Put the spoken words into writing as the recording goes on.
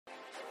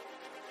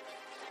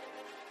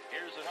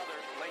Here's another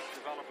late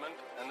development,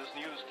 and this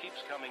news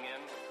keeps coming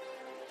in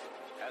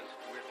as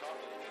we're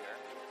talking here.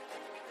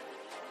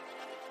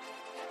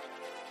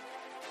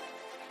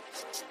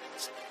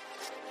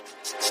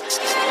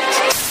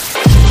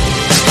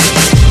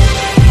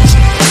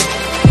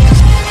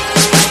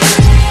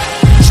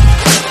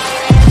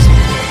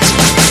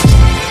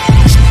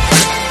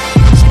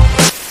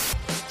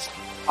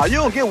 Oh, you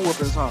don't get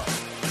whoopings, huh?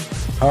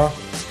 Huh?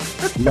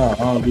 No, I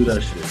don't do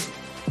that shit.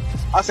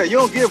 I said you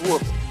don't give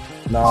whoopings.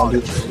 No, I don't do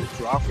that shit.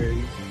 True, I feel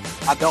you.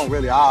 I don't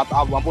really.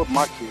 I'm whooping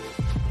my kids.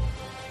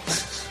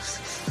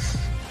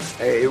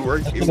 Hey, it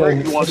works. You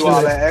want to do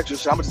all that extra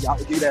shit? I'm gonna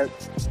give you that.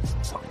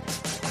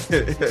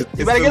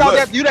 You better get out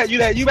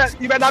there. You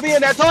better not be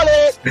in that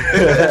toilet. You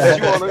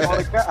on the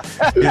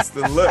It's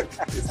the look.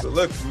 It's the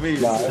look for me.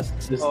 Nah,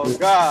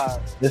 God.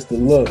 It's the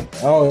look.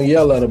 I don't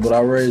yell at her, but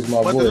I raise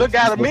my voice. But the look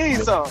gotta mean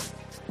something.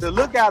 The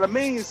look gotta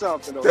mean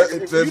something, though.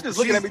 If you just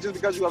looking at me just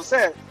because you're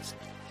upset.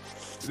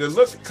 The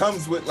look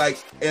comes with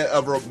like a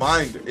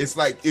reminder. It's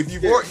like if you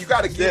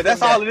gotta give. Yeah,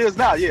 that's all it is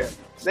now. Yeah,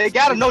 they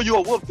gotta know you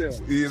will whoop them.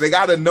 They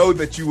gotta know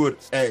that you would.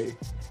 Hey,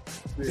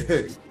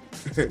 Yeah.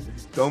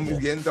 don't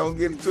get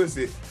it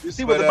twisted. You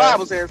see what the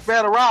Bible says?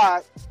 Spare the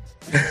rod.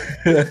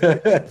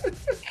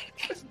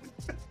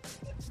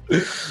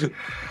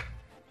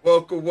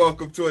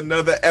 Welcome to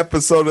another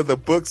episode of the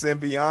Books and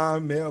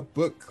Beyond Male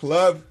Book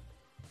Club.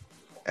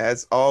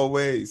 As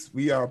always,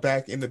 we are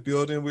back in the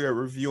building. We are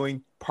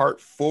reviewing part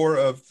 4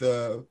 of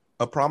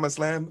A Promised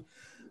Land,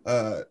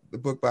 the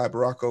book by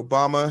Barack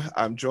Obama.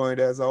 I'm joined,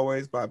 as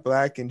always, by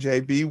Black and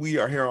JB. We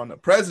are here on the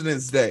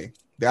President's Day.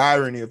 The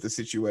irony of the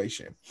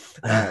situation.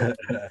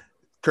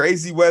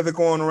 Crazy weather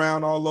going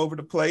around all over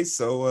the place.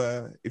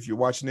 So if you're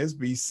watching this,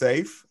 be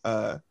safe.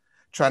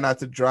 Try not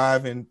to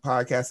drive and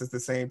podcast at the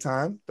same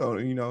time.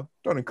 Don't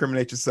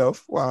incriminate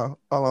yourself while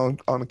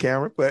on the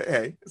camera. But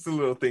hey, it's the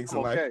little things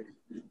in life.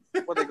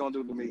 What they gonna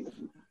do to me?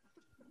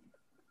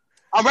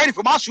 I'm ready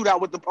for my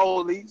shootout with the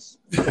police.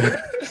 Did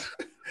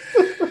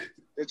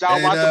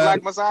y'all watch the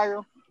Black Messiah?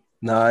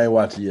 No, I ain't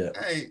watching yet.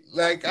 I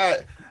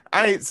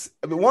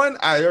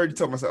already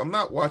told myself I'm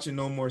not watching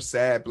no more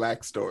sad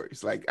Black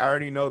stories. Like I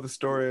already know the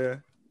story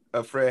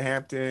of Fred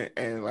Hampton,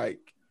 and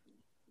like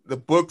the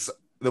books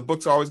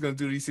are always going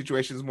to do these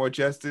situations more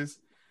justice.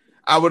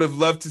 I would have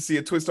loved to see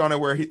a twist on it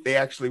where they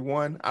actually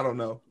won. I don't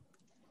know.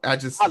 I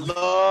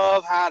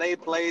love how they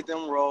played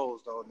them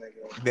roles, though,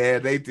 nigga. Yeah,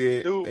 they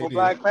did. Dude, for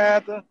Black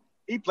Panther,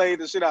 he played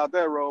the shit out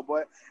that role,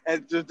 boy.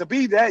 And to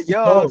be that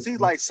young, he's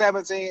like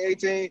 17,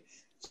 18.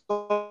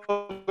 So,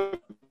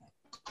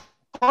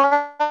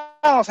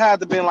 crowns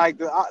had to been like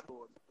the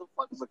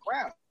fuck is a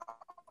crowd?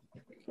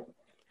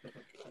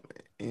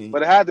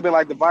 But it had to be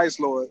like the Vice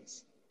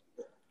Lords.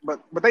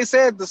 But they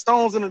said the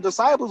Stones and the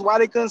Disciples. Why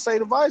they couldn't say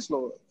the Vice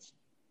Lords?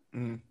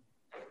 Mm.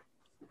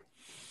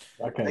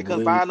 They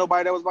couldn't find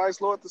nobody that was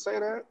Vice Lord to say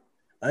that.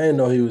 I didn't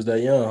know he was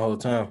that young the whole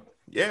time.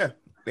 Yeah,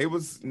 they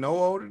was no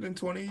older than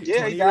 20.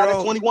 Yeah, he got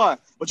at 21.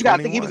 But you got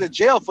to think he was in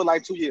jail for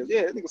like 2 years. Yeah,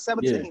 I think he was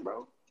 17,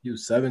 bro. He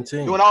was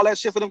 17. Doing all that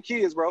shit for them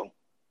kids, bro.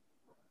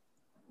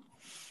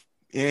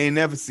 You ain't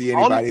never see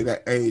anybody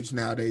that age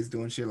nowadays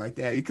doing shit like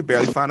that. You could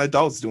barely find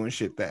adults doing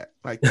shit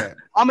like that.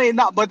 I mean,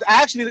 not, but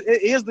actually,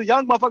 it is the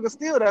young motherfuckers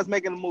still that's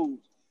making the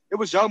moves. It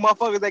was young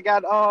motherfuckers that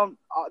got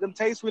them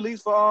tapes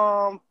released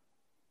for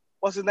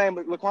what's his name,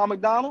 Laquan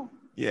McDonald?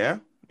 Yeah.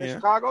 In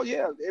Chicago,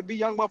 yeah. It'd be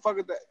young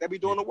motherfuckers that be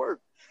doing the work.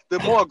 The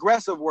more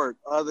aggressive work,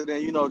 other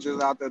than,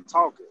 just out there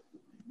talking.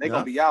 They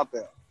gonna be out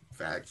there.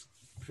 Facts.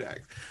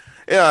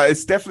 Yeah,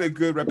 it's definitely a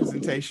good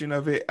representation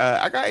of it.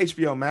 I got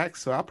HBO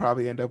Max, so I'll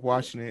probably end up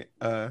watching it.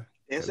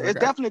 It's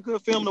definitely a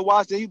good film to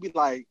watch. Then you be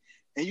like,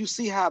 and you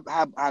see how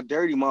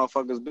dirty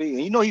motherfuckers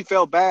be. And he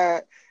felt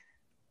bad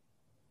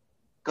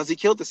because he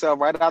killed himself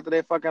right after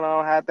they fucking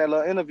had that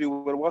little interview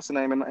with what's the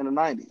name in the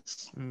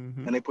 90s.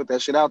 Mm-hmm. And they put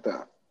that shit out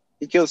there.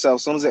 He killed himself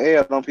as soon as it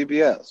aired on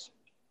PBS.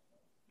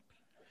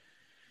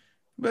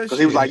 Because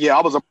he was like, yeah,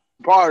 I was a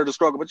part of the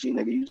struggle, but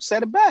you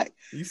set it back.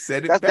 You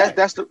set it back.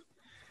 That's the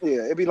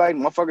it'd be like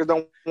motherfuckers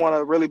don't want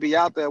to really be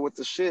out there with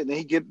the shit.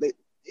 And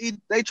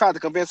they tried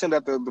to convince him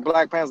that the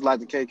Black Panthers like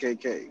the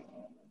KKK.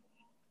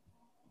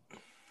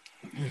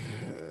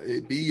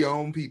 It be your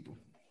own people.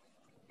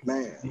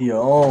 Man.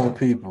 Your own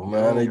people,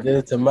 man. They did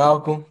it to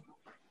Malcolm.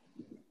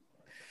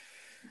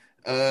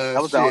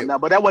 That was out now,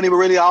 but that wasn't even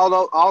really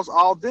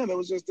all them. It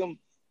was just them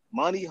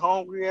money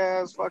hungry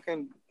ass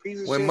fucking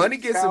pieces of shit. When money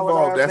gets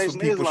involved, that's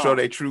when people show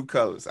their true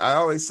colors. I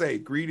always say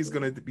greed is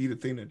going to be the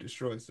thing that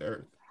destroys the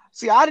earth.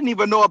 See, I didn't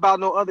even know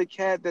about no other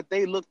cat that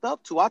they looked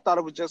up to. I thought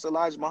it was just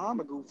Elijah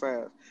Muhammad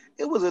Goof-ass.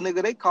 It was a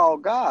nigga they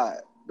called God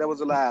that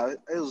was alive.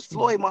 It was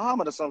Floyd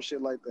Muhammad or some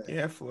shit like that.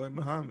 Yeah, Floyd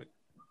Muhammad.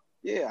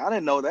 Yeah, I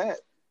didn't know that.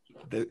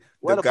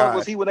 Where the fuck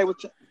was he when they were?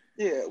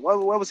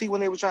 Where was he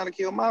when they were trying to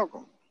kill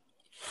Malcolm?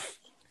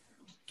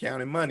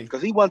 Counting money.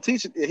 Because he wasn't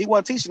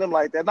teaching them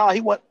like that. No,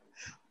 he wasn't.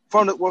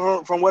 From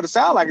what it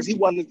sounded like, is he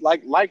wasn't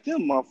like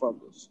them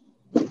motherfuckers.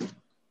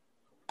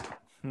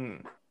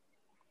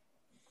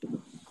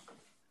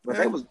 But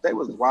they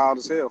was wild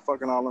as hell,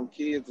 fucking all them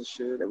kids and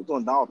shit. They was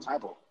doing all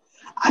type of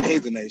I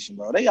hate the Nation,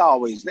 bro.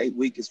 They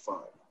weak as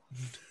fuck.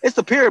 It's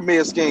the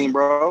pyramid scheme,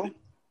 bro.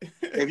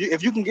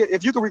 If you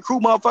can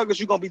recruit motherfuckers,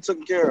 you're gonna be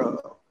taken care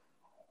of.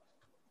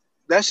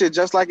 That shit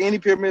just like any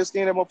pyramid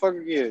scheme that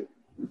motherfucker get.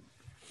 The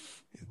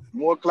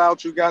more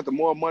clout you got, the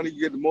more money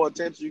you get, the more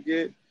attention you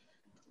get.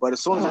 But as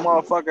soon as a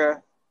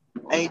motherfucker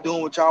ain't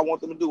doing what y'all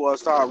want them to do or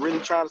start really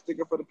trying to stick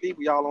up for the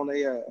people, y'all on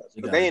their ass.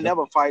 But they ain't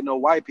never fight no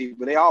white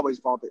people. They always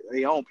fought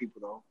their own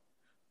people, though.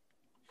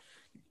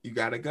 You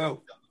gotta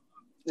go.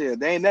 Yeah,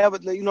 they ain't never,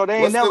 they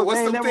ain't never.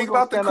 What's the thing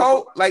about the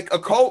cult? Like a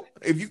cult,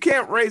 if you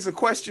can't raise a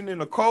question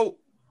in a cult,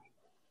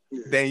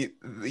 then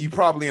you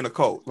probably in a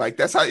cult. Like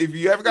that's how. If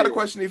you ever got a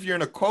question, if you're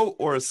in a cult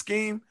or a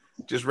scheme,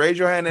 just raise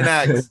your hand and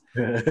ask.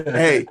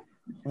 Hey,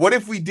 what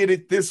if we did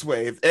it this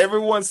way? If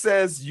everyone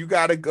says you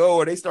gotta go,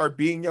 or they start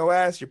beating your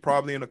ass, you're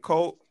probably in a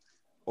cult,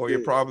 or you're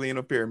probably in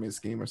a pyramid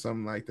scheme or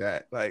something like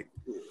that. Like,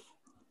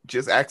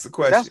 just ask the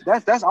question.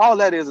 That's all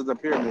that is a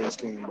pyramid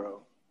scheme,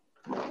 bro.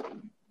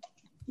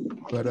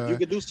 But you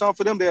can do something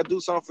for them, they'll do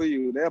something for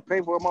you. They'll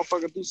pay for a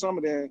motherfucker to do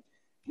something, then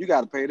you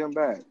got to pay them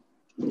back.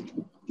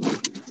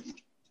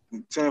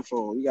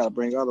 Tenfold. You got to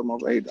bring other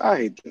motherfuckers. I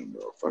hate them,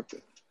 bro. Fuck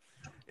that.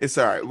 It's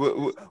all right.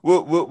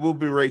 We'll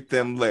berate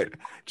them later.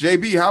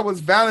 JB, how was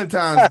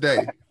Valentine's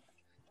Day?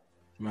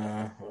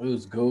 Man, it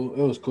was cool.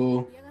 It was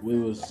cool. We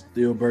was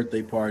still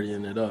birthday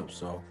partying it up,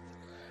 so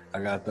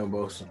I got them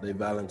both their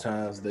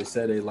Valentine's. They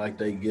said they like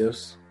their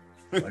gifts.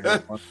 I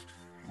got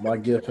my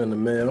gift in the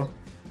mail,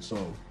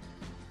 so.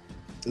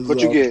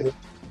 What you get?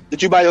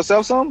 Did you buy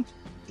yourself something?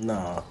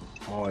 Nah,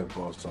 my wife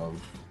bought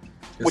something.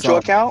 With your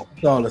account?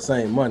 It's all the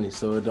same money,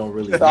 so it don't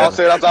really. That's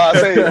all I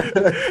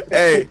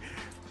say.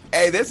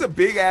 Hey, there's a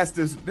big ass.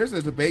 There's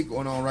a debate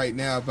going on right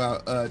now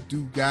about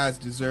do guys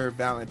deserve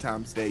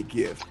Valentine's Day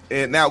gift?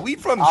 And now we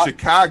from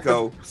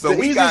Chicago, so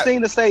the easiest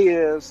thing to say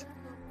is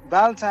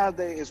Valentine's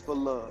Day is for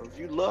love. If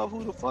you love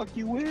who the fuck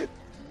you with,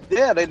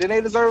 yeah, they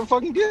deserve a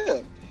fucking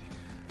gift.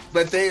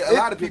 But a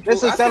lot of people.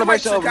 It's a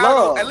celebration like Chicago,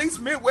 of love. At least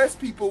Midwest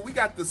people, we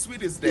got the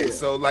sweetest day. Yeah.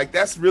 So like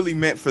that's really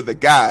meant for the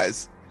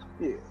guys.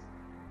 Yeah.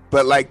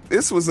 But like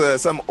this was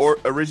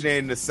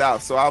originated in the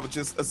South, so I would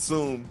just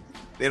assume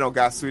they don't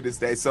got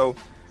sweetest day. So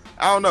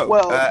I don't know.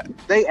 Well,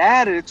 they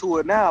added it to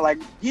it now. Like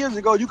years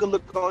ago, you can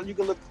look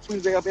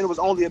sweetest day up, and it was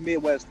only a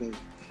Midwest thing.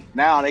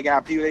 Now they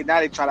got people. Now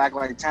they try to act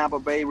like Tampa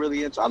Bay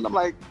really into. I'm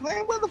like,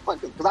 man, what the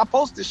fuck? Because I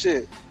posted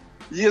shit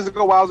years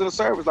ago while I was in the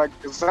service. Like,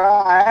 cause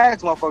I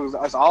asked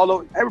motherfuckers, it's all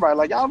over everybody.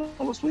 Like, y'all know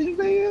what sweetest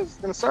day is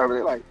in the service?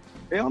 They're like,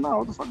 hell no,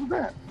 what the fuck is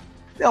that?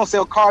 They don't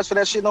sell cards for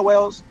that shit nowhere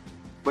else.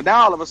 But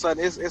now all of a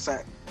sudden,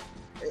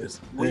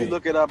 when you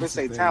look it up, it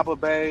say Tampa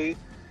Bay.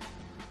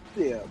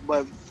 Yeah,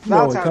 but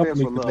Valentine's Day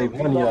is for love. Make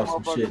money off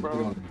some shit, they're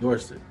gonna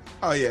endorse it.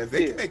 Oh yeah, if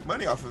they can make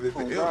money off of it,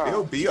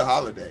 it'll be a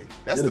holiday.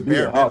 That's the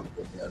bare minimum.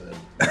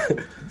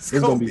 It's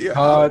gonna be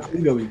cards.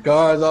 It's gonna be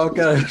cards, all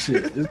kind of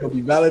shit. It's gonna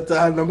be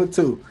Valentine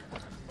 #2.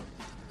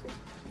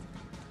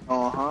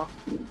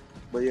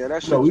 But yeah,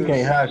 that shit. No, we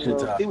can't have shit.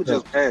 He was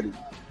just petty.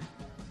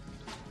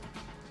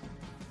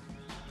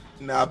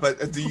 Nah,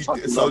 but do you?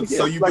 So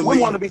you like, believe? We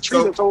want to be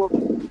treated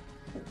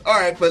all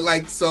right, but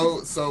like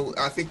so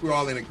I think we're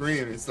all in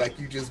agreement. It's like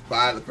you just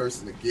buy the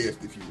person a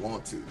gift if you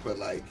want to, but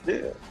like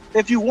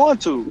if you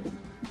want to.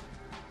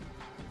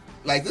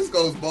 Like this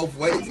goes both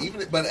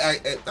ways, but I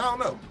don't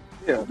know.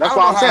 Yeah, that's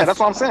what I'm saying. That's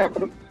what I'm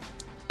saying.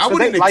 I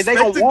wouldn't expect they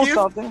gonna want gift.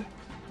 Something.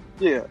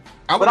 Yeah,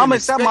 but I'm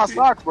accept my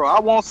socks, bro.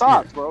 I want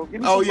socks, bro. Give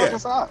me some fucking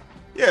socks.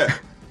 Yeah,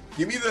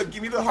 give me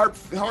the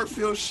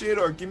heart-filled shit,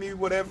 or give me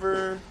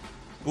whatever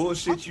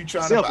bullshit you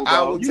trying to.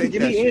 I will take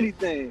give that me shit.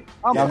 anything.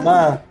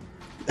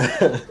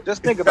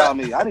 Just think about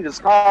me. I need a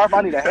scarf.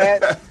 I need a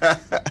hat.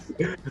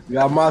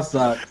 Got my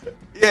socks.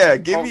 Yeah,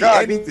 give me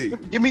anything.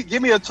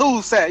 Give me a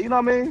tool set. You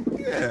know what I mean?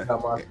 Yeah.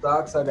 Got my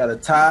socks. I got a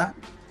tie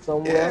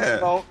somewhere.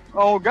 Yeah.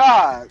 Oh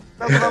God,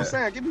 that's what I'm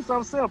saying. Give me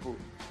something simple.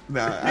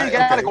 Nah, you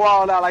gotta go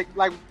all out.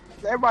 Like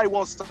everybody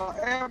wants to.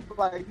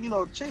 Like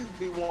chicks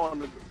be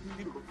wanting to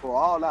go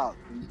all out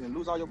and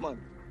lose all your money.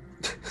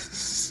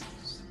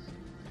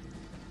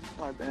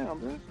 Like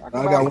damn, man. I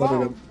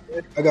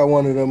got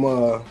one of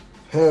them.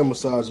 Hand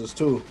massagers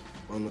too,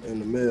 in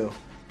the mail.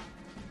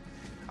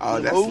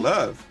 Oh, that's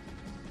love.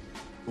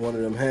 One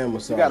of them hand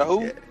massagers. You got a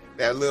who? Yeah,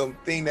 that little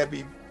thing that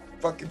be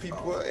fucking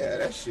people up. Yeah,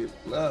 that shit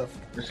love.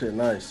 That shit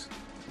nice.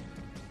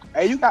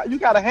 Hey, you got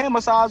a hand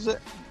massager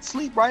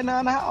sleep right now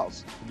in the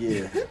house.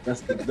 Yeah,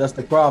 that's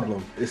the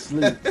problem. It's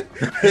sleep.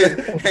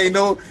 ain't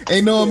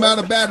no amount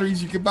of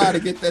batteries you can buy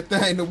to get that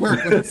thing to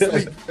work when it's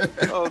sleep.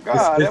 Oh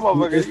God, that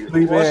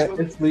motherfucker.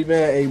 It's sleep and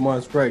 8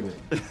 months pregnant.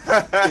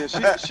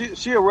 Yeah,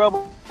 she'll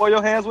rub for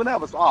your hands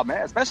whenever. Oh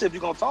man, especially if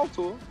you're gonna talk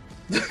to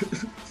her.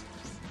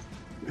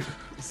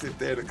 Sit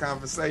there the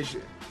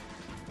conversation.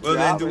 Well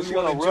then, do we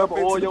want to jump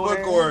into the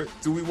book, or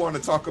do we want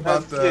to talk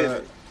about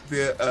the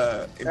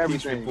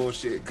impeachment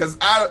bullshit? Because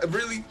I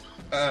really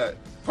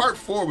part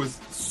 4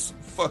 was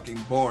fucking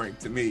boring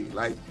to me.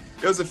 Like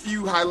there was a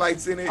few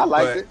highlights in it. I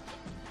liked it,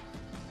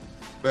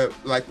 but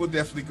like we'll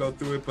definitely go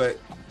through it. But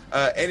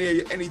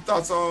any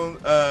thoughts on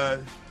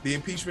the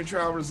impeachment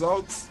trial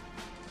results?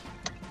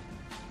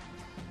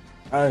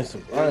 I ain't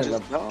just dumb,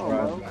 surprised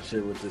bro. by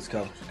shit with this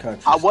country.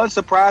 I wasn't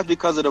surprised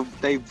because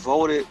of they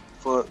voted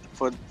for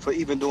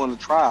even doing the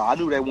trial. I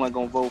knew they weren't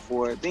gonna vote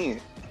for it then,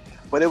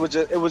 but it was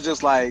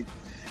just like,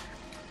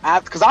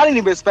 because I didn't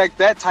even expect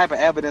that type of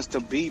evidence to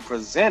be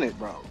presented,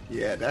 bro.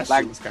 Yeah, that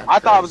Like shit was kind of. I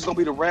thought it was gonna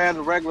be the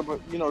random regular,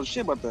 but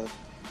shit. But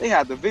they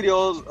had the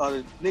videos of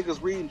the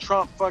niggas reading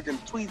Trump fucking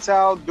tweets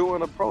out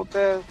during a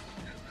protest,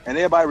 and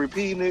everybody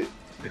repeating it.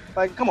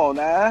 Like, come on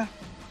now.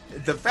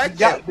 The fact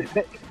Yeah,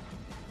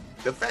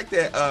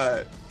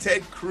 that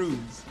Ted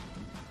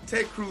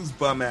Cruz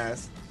bum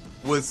ass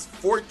was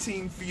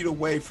 14 feet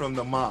away from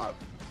the mob.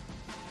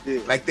 yeah.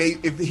 Like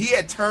if he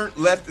had turned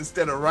left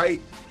instead of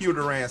right, he would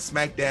have ran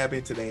smack dab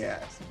into their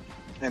ass.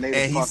 and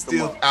And he's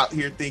still out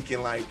here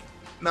thinking like,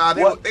 nah,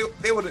 they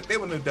wouldn't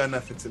have done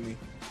nothing to me.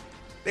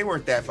 They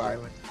weren't that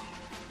violent.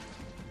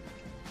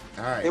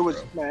 All right, It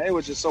was bro. man, it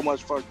was just so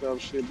much fucked up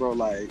shit, bro.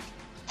 Like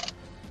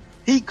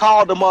he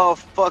called the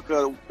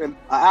motherfucker an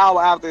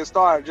hour after it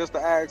started just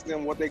to ask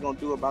them what they gonna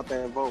do about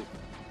that vote.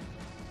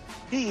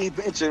 He ain't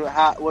mentioned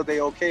was they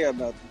okay or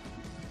nothing.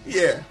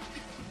 Yeah.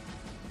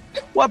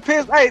 What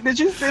pissed? Hey, did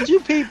you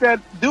peep that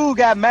dude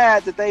got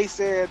mad that they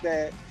said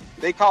that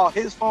they called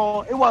his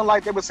phone? It wasn't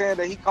like they were saying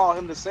that he called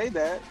him to say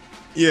that.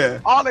 Yeah.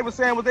 All they were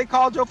saying was they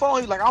called your phone.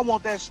 He's like, I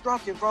want that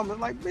struck in from him.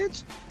 Like,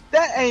 bitch,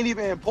 that ain't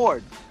even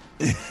important.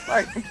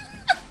 Like,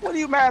 what are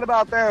you mad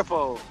about that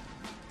for?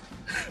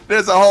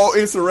 There's a whole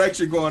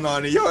insurrection going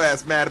on, and your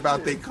ass mad about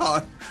who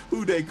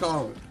they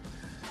called.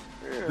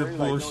 Yeah, The he's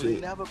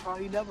bullshit. Like, no,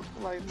 he never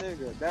like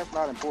nigga. That's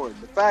not important.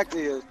 The fact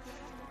is,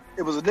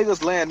 it was a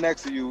niggas laying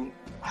next to you,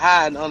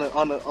 hiding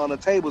on the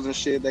tables and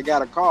shit. That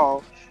got a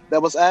call that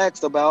was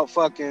asked about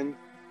fucking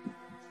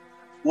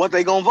what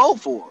they gonna vote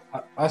for.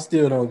 I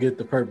still don't get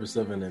the purpose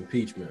of an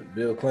impeachment.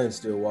 Bill Clinton's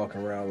still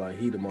walking around like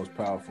he the most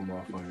powerful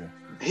motherfucker.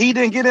 He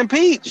didn't get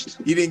impeached.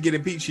 He didn't get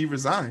impeached. He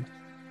resigned.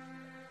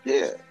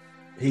 Yeah,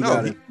 He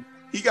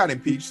got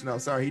impeached. No,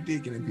 sorry, he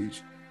did get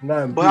impeached.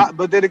 not impeached.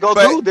 but did it go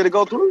through? Did it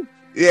go through?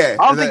 Yeah,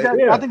 I don't think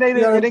that. I think they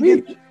didn't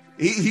get.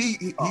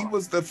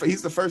 he's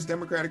the first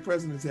Democratic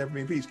president to ever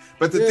be impeached.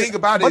 But the thing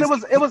about it,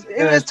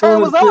 But his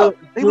term was up.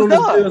 He was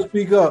done.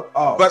 Speak up.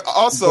 Oh, but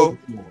also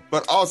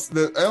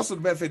the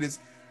benefit is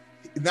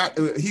not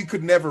he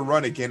could never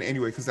run again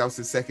anyway because that was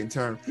his second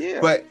term. Yeah.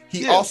 But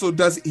he also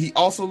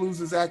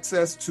loses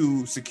access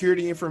to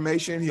security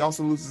information. He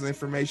also loses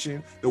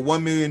information. The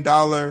 $1 million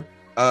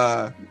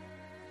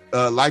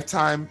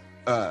lifetime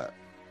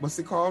what's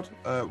it called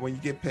when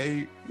you get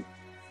paid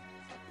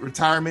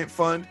retirement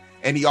fund,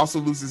 and he also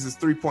loses his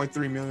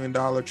 $3.3 million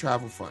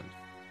travel fund.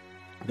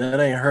 that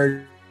ain't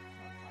hurting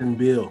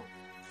Bill.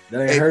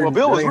 That ain't Hey, hurting. Well,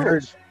 Bill that was ain't rich.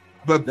 hurting.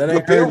 But That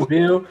ain't Bill, hurting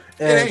Bill.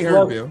 ain't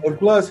hurting Bill. And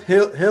plus,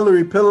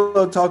 Hillary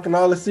Pillow talking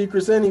all the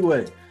secrets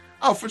anyway.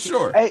 oh, for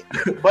sure. Hey,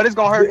 but it's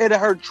gonna hurt. It'll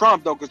hurt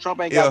Trump though, because Trump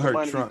ain't It'll got the hurt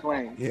money Trump. he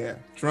claimed. Yeah,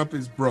 Trump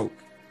is broke.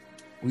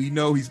 We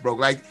know he's broke.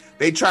 Like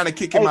they trying to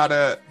kick him out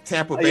of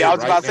Tampa Bay. Yeah, I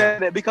was about right to say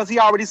that because he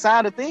already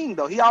signed a thing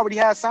though. He already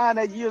had signed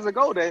that years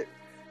ago that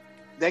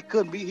he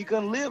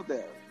couldn't live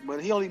there, but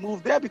he only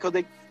moved there because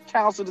they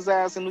counseled his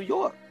ass in New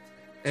York.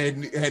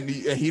 And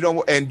he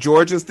don't. And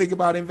Georgia's thinking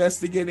about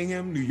investigating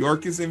him. New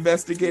York is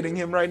investigating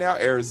him right now.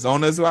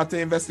 Arizona's about to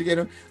investigate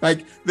him.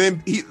 Like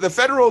the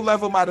federal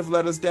level might have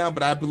let us down,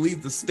 but I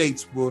believe the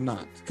states will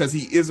not because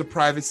he is a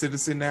private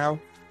citizen now.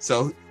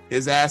 So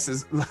his ass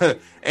is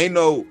ain't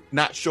no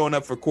not showing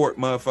up for court,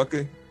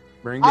 motherfucker.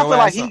 Bring I your feel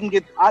like ass he up. can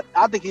get.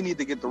 I think he needs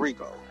to get the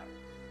RICO.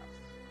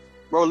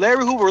 Bro,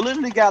 Larry Hoover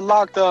literally got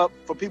locked up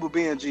for people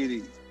being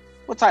GDs.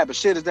 What type of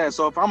shit is that?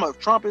 So if I'm a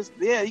Trumpist,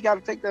 yeah, you got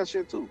to take that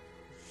shit too.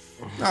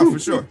 No, for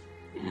sure.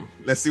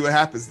 Let's see what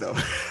happens though.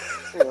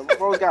 Yeah,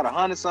 bro's got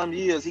 100-some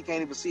years. He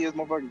can't even see his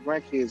motherfucking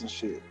grandkids and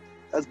shit.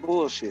 That's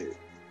bullshit.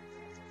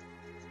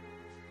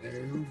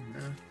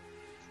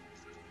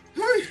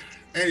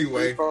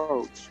 Anyway,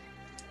 Folks.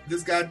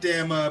 this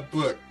goddamn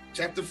book,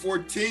 chapter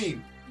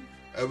 14.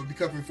 We'll be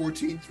covering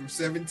 14 through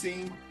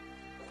 17.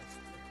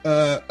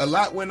 A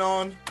lot went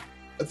on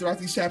throughout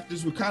these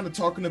chapters. We're kind of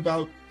talking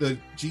about the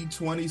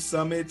G20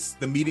 summits,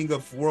 the meeting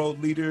of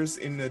world leaders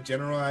in the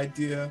general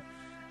idea,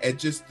 and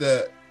just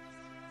the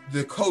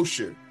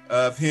kosher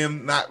of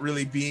him not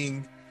really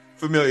being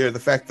familiar. The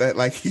fact that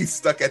like he's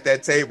stuck at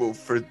that table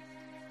for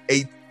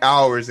 8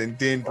 hours and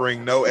didn't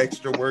bring no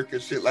extra work or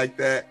shit like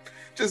that.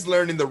 Just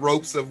learning the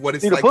ropes of what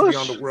it's like to be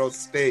on the world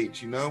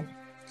stage, you know?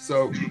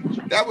 So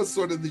that was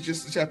sort of the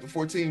gist of chapter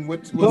 14.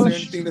 Was there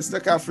anything that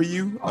stuck out for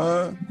you,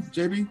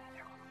 JB?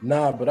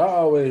 Nah, but I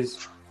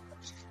always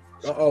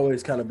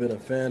kind of been a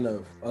fan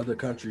of other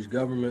countries'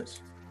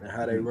 governments and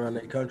how they run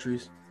their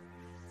countries.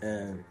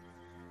 And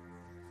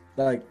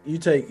like you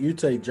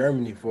take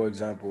Germany for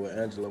example with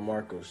Angela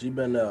Merkel. She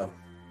been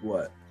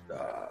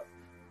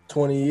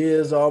 20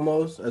 years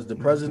almost as the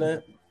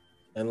president,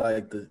 and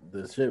like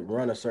the shit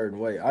run a certain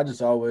way. I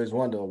just always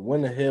wonder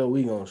when the hell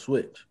we gonna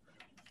switch.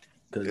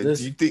 Because this,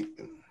 do you think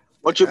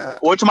What you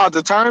about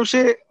the term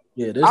shit?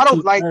 yeah, this I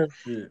don't like.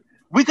 shit.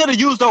 We could have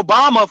used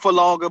Obama for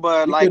longer,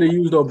 but We like, could have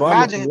used Obama.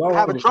 imagine for longer,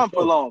 having Trump for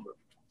sure. longer.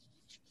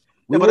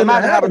 We but wouldn't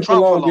imagine have having him for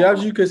Trump for long. long.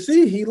 As you can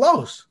see, he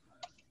lost.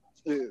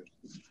 Yeah.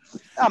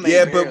 I mean,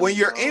 Yeah, but barely, when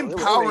you're bro. in It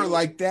power ain't-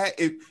 like that,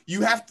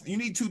 you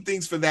need two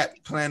things for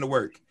that plan to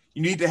work.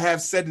 You need to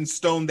have set in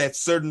stone that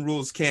certain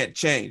rules can't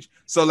change.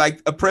 So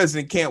like a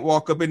president can't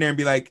walk up in there and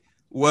be like,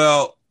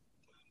 well,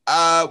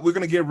 we're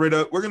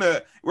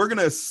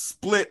gonna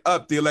split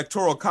up the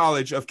electoral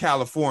college of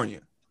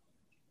California.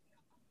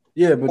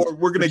 Yeah, but or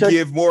we're gonna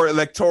give more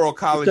electoral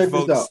college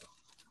votes.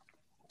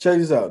 Check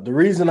this out. The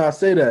reason I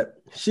say that,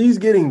 she's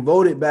getting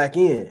voted back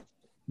in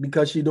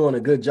because she's doing a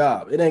good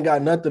job. It ain't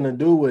got nothing to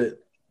do with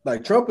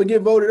like Trump would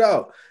get voted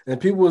out, and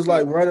people was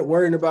like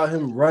worrying about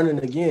him running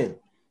again.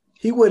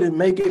 He wouldn't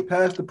make it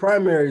past the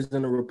primaries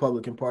in the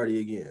Republican Party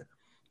again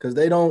because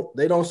they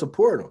don't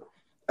support him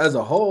as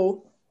a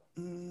whole.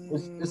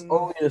 It's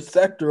only a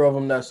sector of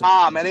them that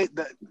support. man,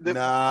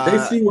 They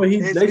see what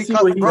he's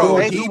bro,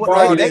 doing. he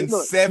brought in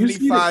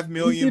 75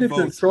 million You see the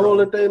votes, control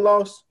bro. that they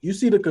lost. You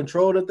see the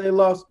control that they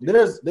lost.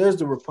 There's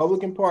the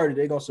Republican Party.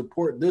 They're gonna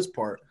support this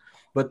part,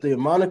 but the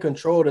amount of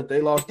control that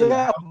they lost in the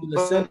House and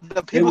the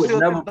Senate, they would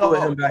never put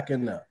him back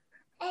in there.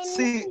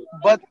 See,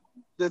 but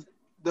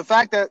the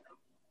fact that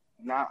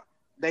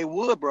they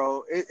would,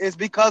 bro. It's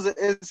because of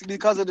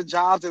the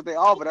jobs that they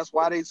offer. That's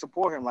why they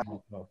support him. Like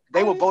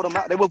they will vote him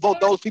out. They will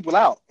vote those people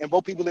out and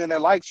vote people in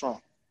that like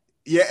Trump.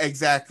 Yeah,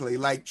 exactly.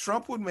 Like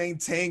Trump would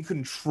maintain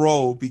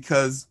control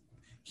because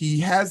he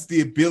has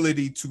the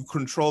ability to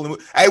control him.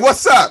 Hey,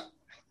 what's up?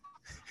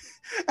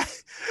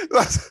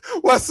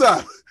 What's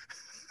up?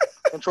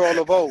 Control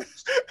the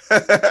votes.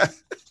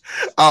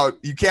 Oh,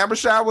 you camera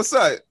shy? What's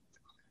up?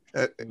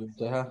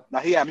 Now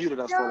he had muted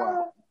us for a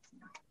while.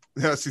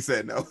 No, she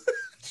said no.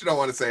 She don't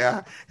want to say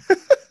hi.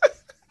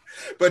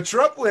 But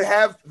Trump would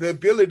have the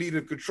ability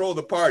to control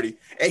the party,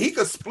 and he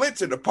could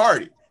splinter the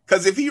party.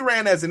 Because if he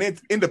ran as an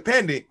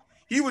independent,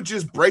 he would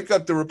just break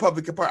up the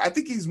Republican Party. I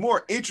think he's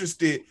more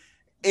interested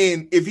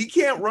in, if he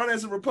can't run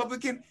as a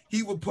Republican,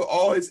 he would put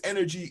all his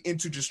energy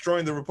into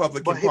destroying the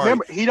Republican Party.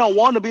 Remember, he don't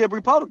want to be a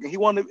Republican. He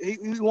want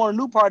a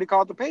new party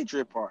called the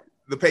Patriot Party.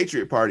 The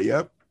Patriot Party,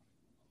 yep.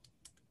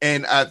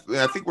 And I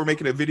think we're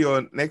making a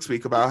video next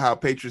week about how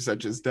patriots are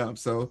just dumb.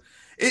 So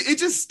it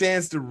just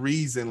stands to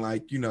reason,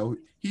 like, you know,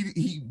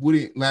 he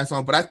wouldn't last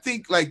long. But I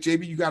think, like,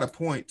 JB, you got a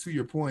point. To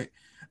your point,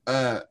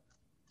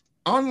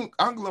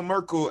 Angela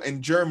Merkel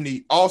and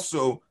Germany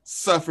also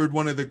suffered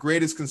one of the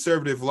greatest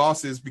conservative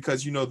losses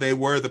because, you know, they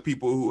were the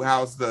people who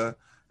housed the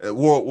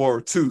World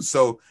War II.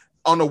 So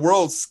on a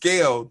world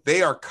scale,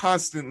 they are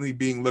constantly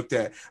being looked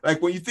at.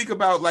 Like when you think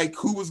about like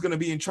who was going to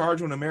be in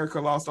charge when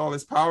America lost all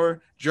its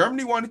power,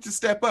 Germany wanted to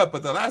step up.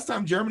 But the last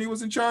time Germany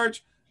was in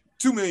charge,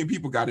 2 million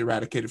people got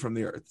eradicated from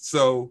the earth.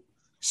 So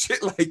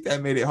shit like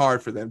that made it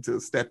hard for them to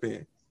step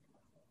in.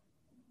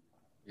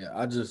 Yeah,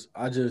 I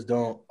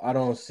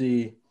don't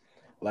see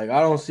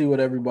what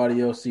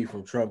everybody else see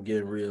from Trump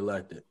getting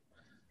reelected.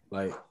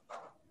 Like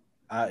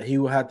he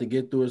will have to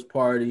get through his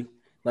party.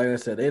 Like I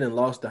said, they done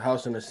lost the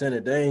House and the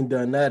Senate. They ain't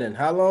done that in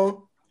how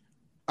long?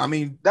 I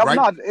mean,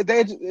 it's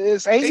 8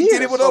 years.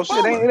 Did it with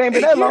Obama. It ain't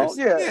been that long.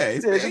 Yeah,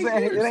 it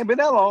ain't been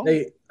that long.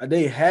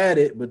 They had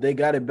it, but they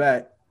got it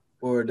back,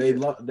 or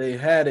they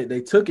had it.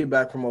 They took it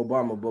back from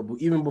Obama, but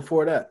even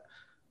before that,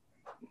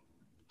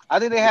 I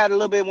think they had a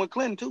little bit when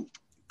Clinton too.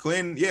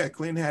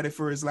 Clinton had it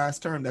for his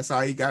last term. That's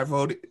how he got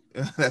voted.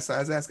 That's how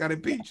his ass got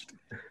impeached.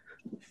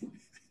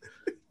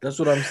 That's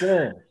what I'm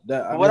saying.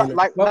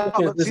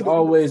 Republicans has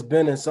always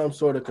been in some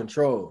sort of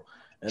control.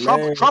 And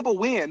Trump will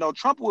win. No,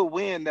 Trump will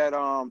win that.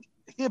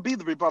 He'll be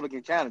the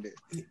Republican candidate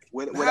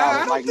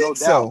without no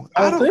doubt.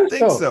 I don't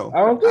think so.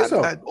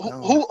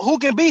 Who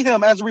can beat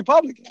him as a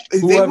Republican? They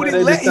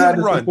wouldn't let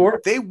him run.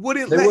 They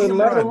wouldn't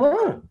let him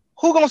run.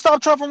 Who gonna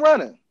stop Trump from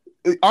running?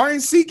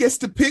 RNC gets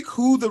to pick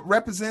who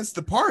represents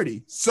the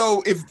party.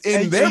 So if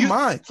in their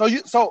mind, so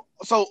y'all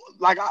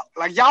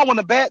want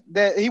to bet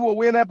that he will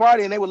win that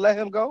party and they would let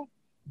him go?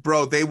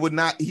 Bro, they would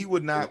not. He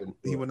would not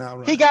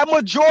run. He got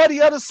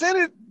majority of the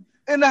Senate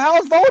and the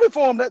House voted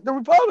for him. The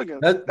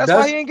Republicans. That's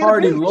why he ain't getting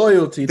party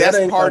loyalty.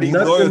 That's party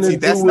loyalty.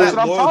 That's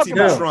not loyalty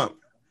to Trump.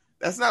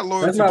 That's not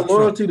loyalty. That's not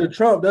loyalty to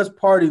Trump. That's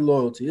party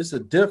loyalty. It's a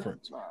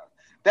difference.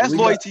 That's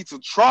loyalty to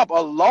Trump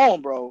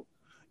alone, bro.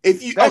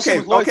 If you if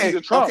it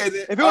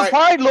was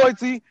party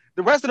loyalty,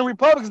 the rest of the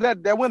Republicans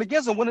that went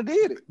against him wouldn't have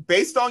did it.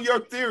 Based on your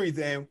theory,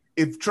 then,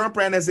 if Trump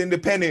ran as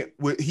independent,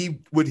 would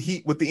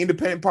the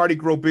independent party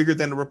grow bigger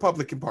than the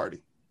Republican Party?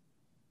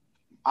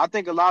 I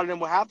think a lot of them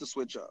would have to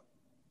switch up.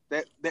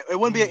 That it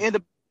wouldn't be an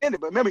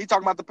independent, but remember, he's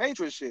talking about the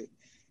Patriot shit.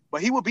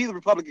 But he would be the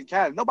Republican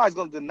candidate. Nobody's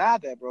gonna deny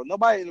that, bro.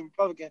 Nobody in the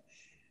Republican,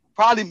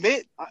 probably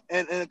Mitt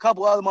and a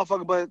couple other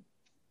motherfuckers, but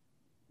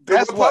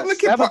the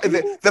Republican Party,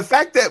 the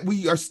fact that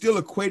we are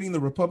still equating the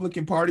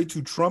Republican Party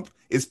to Trump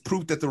is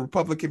proof that the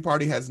Republican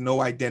Party has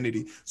no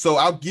identity. So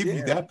I'll give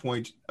you that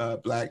point,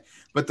 Black.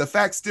 But the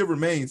fact still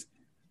remains,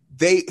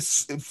 they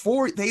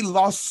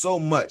lost so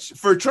much.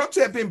 For Trump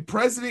to have been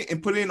president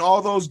and put in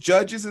all those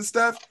judges and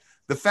stuff,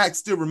 the fact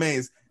still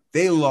remains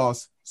they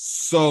lost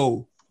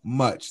so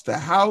much. The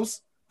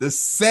House, the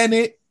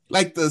Senate,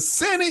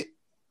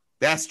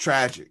 that's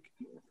tragic.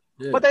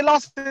 Yeah. But they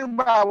lost it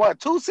by what,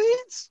 2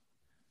 seeds?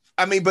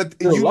 I mean, but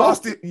Still you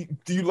lost lost it.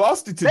 You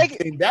lost it to They-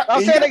 in that. I'm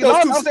and saying you they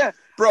got those lost. two I'm saying,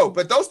 bro,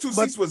 but those 2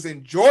 seats was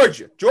in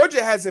Georgia.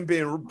 Georgia hasn't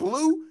been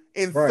blue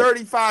in Right.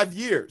 35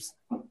 years.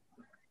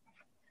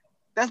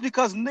 that's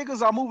because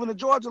niggas are moving to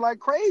Georgia like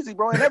crazy,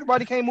 bro, and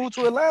everybody can't move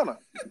to Atlanta.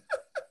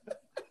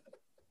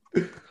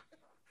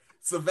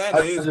 Savannah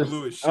is just-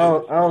 blue as shit.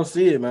 I don't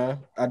see it, man.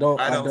 I don't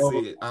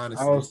see it,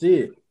 honestly. I don't see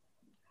it.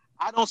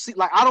 I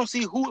don't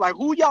see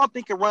who y'all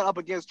think can run up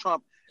against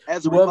Trump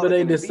as a Whoever they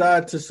Republican to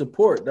decide to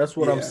support, that's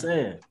what I'm Yeah.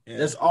 saying. Yeah.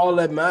 That's all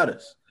that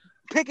matters.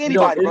 pick You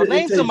know, anybody, bro.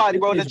 Name takes- somebody,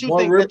 bro, takes that you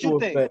one think ripple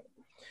effect.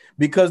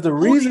 Because the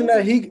reason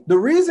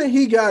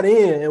he got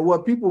in, and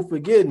what people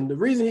forgetting, the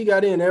reason he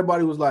got in,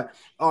 everybody was like,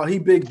 "Oh, he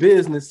big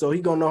business, so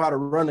he gonna know how to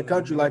run the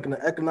country like an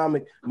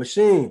economic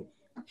machine."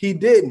 He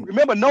didn't.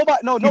 Remember, nobody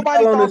He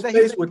fell on thought his that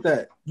face with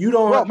that. You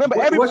don't Bro, have.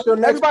 remember, What's your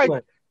next everybody-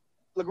 plan?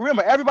 Look,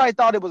 remember, everybody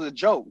thought it was a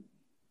joke.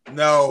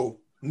 No.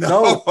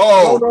 No.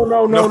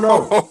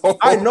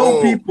 I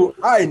know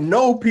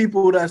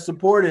people that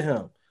supported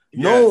him.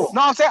 No,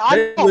 No, I'm saying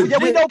they we know legit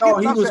people.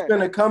 thought he I'm was saying.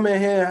 gonna come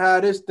in here and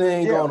have this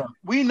thing Yeah, on a.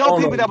 we know on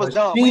people a that was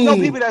dumb. We know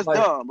machine, people that's like-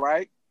 dumb,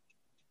 right?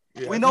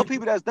 Yeah. We know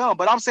people that's dumb.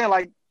 But I'm saying,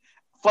 like,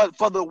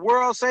 for the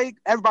world's sake,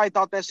 everybody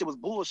thought that shit was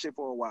bullshit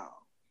for a while.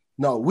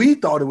 No, we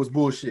thought it was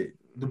bullshit.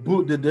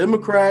 The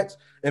Democrats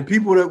and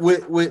people that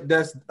with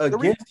that's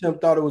against him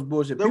thought it was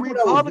bullshit. The People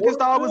that was Republicans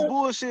thought it for was him,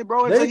 bullshit,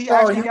 bro, until They he thought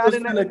actually he got was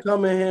in there. gonna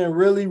come in here and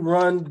really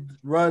run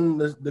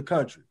the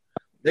country.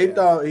 They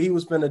thought he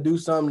was gonna do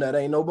something that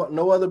ain't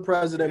no other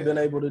president been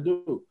able to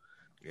do.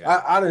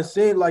 Yeah. I didn't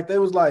see it. Like they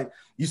was like,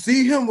 you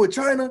see him with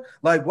China,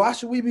 like why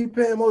should we be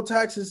paying more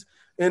taxes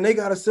and they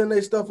gotta send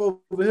their stuff over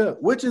here?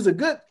 Which is a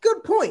good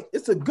point.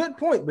 It's a good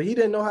point, but he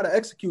didn't know how to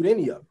execute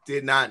any of it.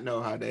 Did not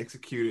know how to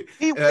execute it.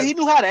 He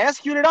knew how to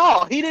execute it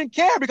all. He didn't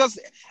care because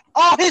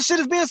all his shit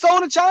is being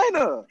sold in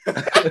China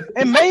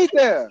and made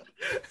there.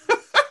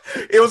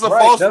 It was a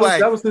false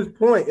flag. That was his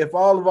point. If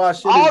all of our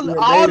shit All is being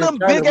them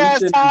made in China, big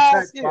ass we shouldn't be ties,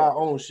 taxed by yeah. our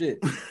own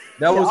shit.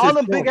 That was all his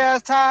them point. big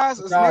ass ties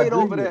is I made agree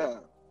over with there.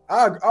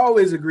 I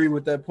always agree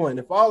with that point.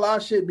 If all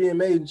our shit being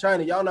made in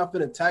China, y'all not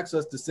finna tax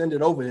us to send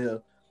it over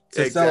here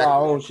to sell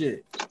our own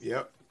shit.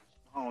 Yep.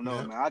 I don't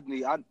know,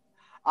 man.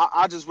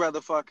 I just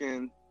rather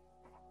fucking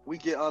we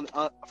get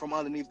from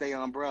underneath their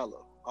umbrella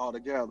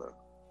altogether.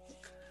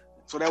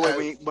 So that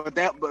way but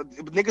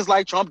niggas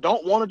like Trump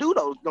don't want to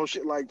do those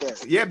shit like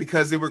that. Yeah,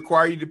 because they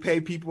require you to pay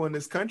people in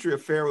this country a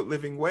fair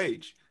living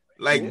wage.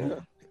 Like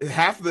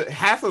half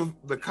of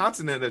the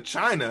continent of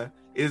China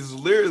is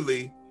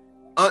literally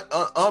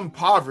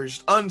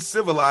impoverished,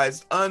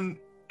 uncivilized,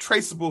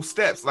 untraceable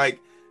steps. Like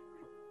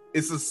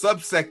it's a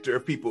subsector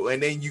of people,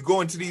 and then you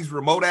go into these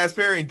remote ass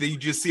areas, and then you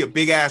just see a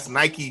big ass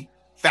Nike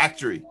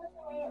factory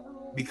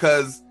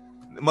because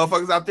the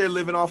motherfuckers out there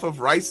living off of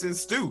rice and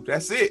stew.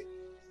 That's it.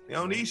 They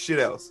don't need shit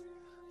else.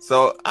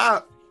 So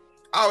I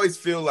always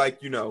feel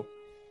like, you know,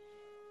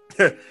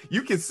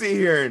 you can sit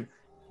here and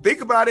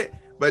think about it,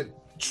 but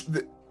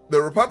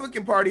the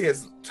Republican Party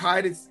has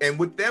tied it, and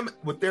with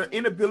their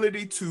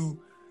inability to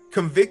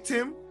convict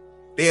him,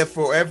 they have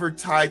forever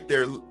tied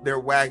their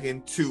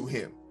wagon to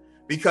him.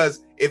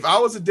 Because if I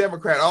was a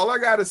Democrat, all I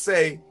gotta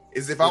say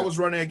is if I was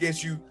running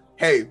against you,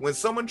 hey, when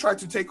someone tried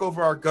to take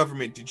over our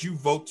government, did you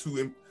vote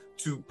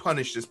to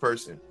punish this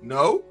person?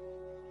 No?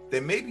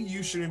 Then maybe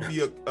you shouldn't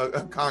be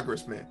a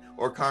congressman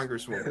or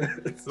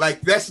congresswoman.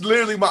 Like, that's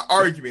literally my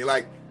argument.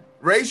 Like,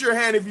 raise your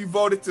hand if you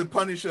voted to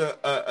punish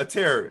a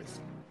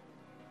terrorist.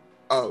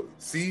 Oh,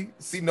 see,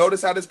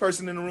 notice how this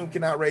person in the room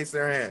cannot raise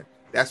their hand.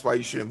 That's why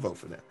you shouldn't vote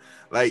for them.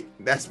 Like,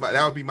 that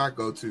would be my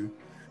go-to.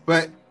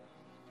 But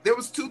there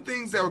was two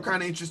things that were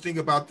kind of interesting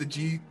about the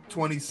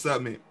G20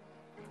 summit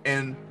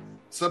and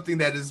something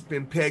that has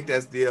been pegged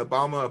as the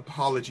Obama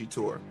apology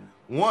tour.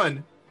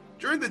 One,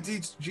 during the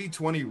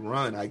G20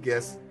 run, I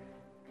guess,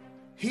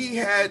 he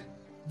had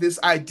this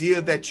idea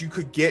that you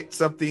could get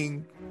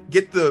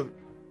the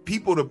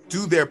people to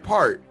do their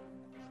part.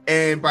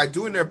 And by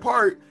doing their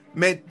part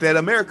meant that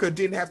America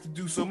didn't have to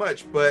do so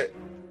much. But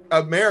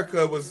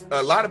America was,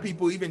 a lot of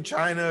people, even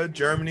China,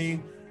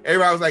 Germany,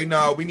 everybody was like,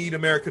 no, we need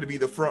America to be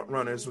the front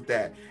runners with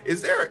that.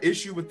 Is there an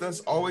issue with us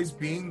always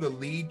being the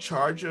lead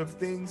charge of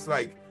things?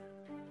 Like,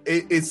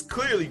 it's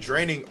clearly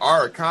draining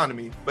our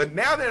economy. But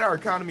now that our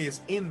economy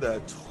is in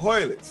the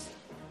toilets,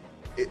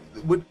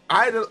 would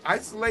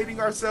isolating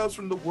ourselves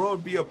from the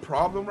world be a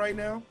problem right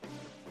now?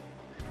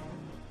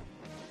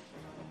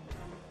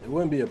 It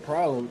wouldn't be a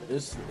problem.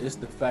 It's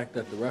the fact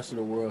that the rest of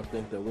the world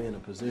think that we're in a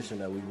position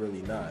that we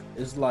really not.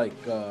 It's like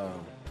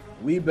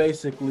we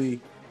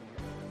basically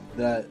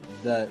that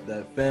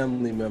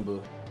family member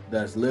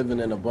that's living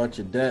in a bunch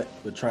of debt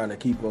but trying to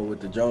keep up with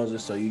the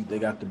Joneses. So they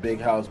got the big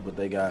house, but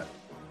they got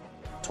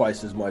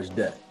twice as much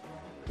debt.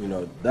 You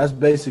know, that's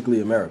basically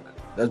America.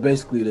 That's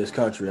basically this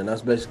country, and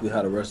that's basically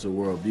how the rest of the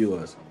world view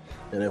us.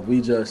 And if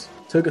we just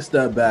took a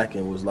step back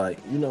and was like,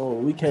 you know,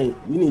 we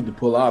need to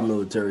pull our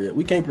military.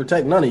 We can't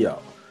protect none of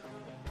y'all.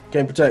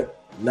 Can't protect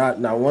not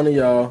one of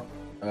y'all,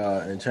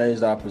 and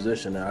change our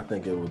position. And I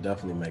think it will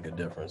definitely make a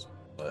difference.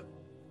 But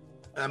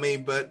I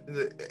mean, but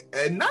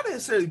and not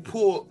necessarily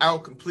pull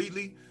out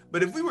completely.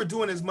 But if we were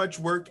doing as much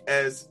work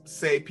as,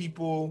 say,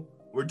 people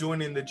were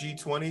doing in the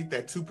G20,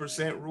 that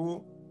 2%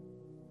 rule,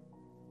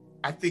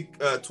 I think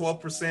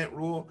 12%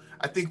 rule,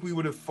 I think we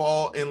would have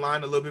fall in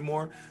line a little bit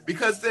more,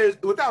 because there's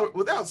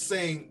without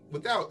saying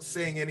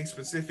any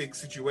specific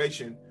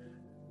situation,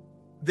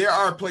 there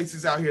are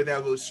places out here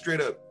that will straight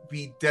up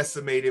be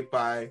decimated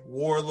by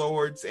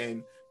warlords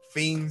and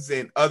fiends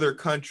in other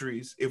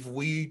countries if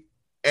we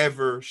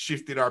ever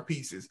shifted our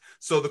pieces.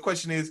 So the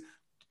question is,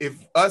 if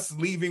us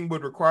leaving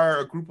would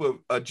require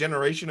a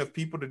generation of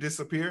people to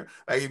disappear,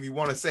 like if you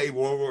want to say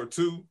World War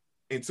II,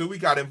 until we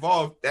got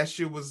involved,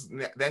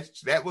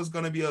 that was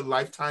going to be a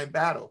lifetime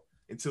battle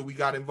until we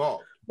got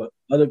involved. But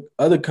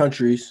other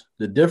countries,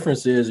 the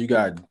difference is you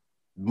got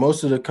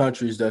most of the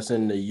countries that's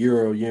in the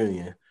Euro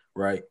Union,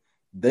 right?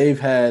 They've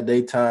had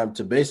their time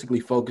to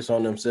basically focus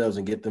on themselves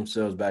and get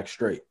themselves back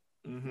straight.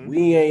 Mm-hmm.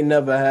 We ain't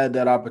never had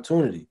that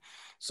opportunity.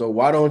 So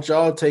why don't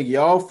y'all take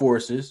y'all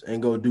forces and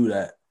go do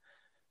that?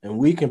 And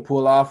we can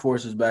pull our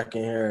forces back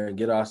in here and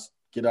get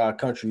our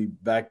country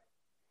back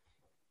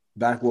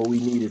where we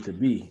need it to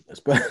be,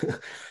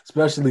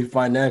 especially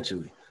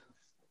financially.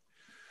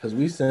 Because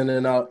we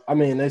sending out, I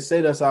mean, they say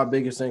that's our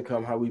biggest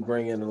income, how we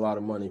bring in a lot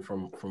of money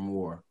from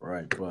war,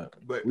 right?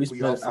 But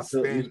we also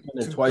spend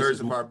 2/3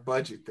 of our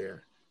budget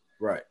there.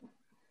 Right.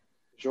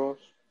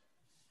 George?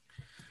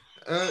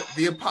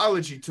 The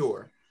apology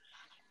tour.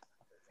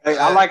 Hey,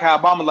 I like how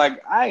Obama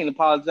like, I ain't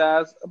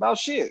apologized about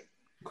shit.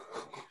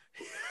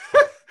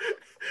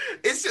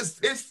 It's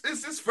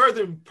just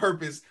further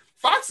purpose.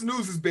 Fox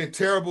News has been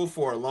terrible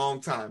for a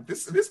long time.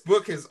 This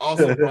book has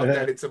also brought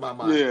that into my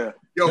mind. Yeah.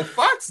 Yo,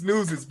 Fox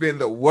News has been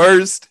the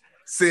worst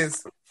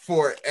since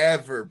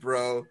forever,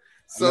 bro.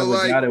 So I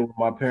never got it when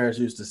my parents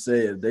used to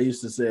say it. They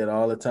used to say it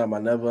all the time. I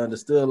never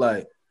understood,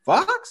 like,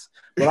 Fox?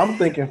 But I'm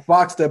thinking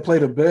Fox that play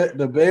the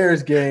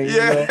Bears game.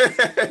 Yeah.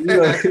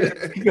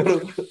 You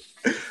know,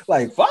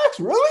 like, Fox,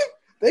 really?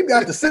 They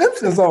got the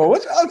Simpsons on.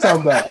 What y'all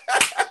talking about?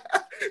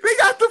 They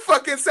got the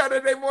fucking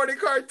Saturday morning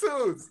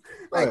cartoons.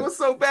 Like, right. What's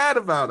so bad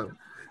about them?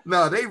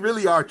 No, they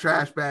really are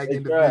trash bag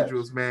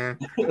individuals, man.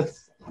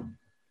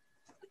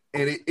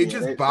 And it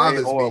just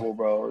bothers horrible, me,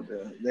 bro.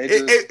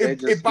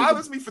 It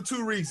bothers me for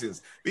two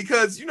reasons.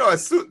 Because, you know,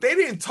 they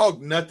didn't talk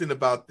nothing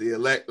about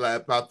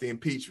the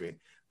impeachment.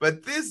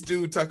 But this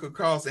dude, Tucker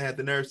Carlson, had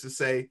the nerves to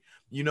say,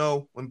 you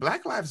know, when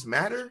Black Lives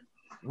Matter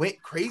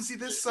went crazy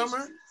this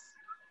summer,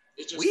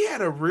 we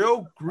had a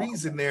real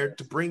reason there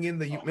to bring in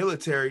the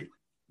military.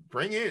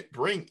 Bring in.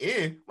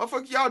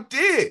 Motherfucker, y'all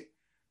did.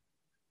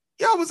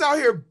 Y'all was out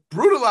here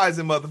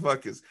brutalizing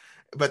motherfuckers.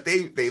 But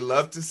they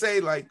love to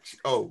say, like,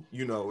 oh,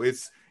 you know,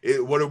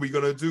 what are we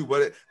gonna do?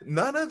 But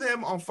none of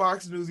them on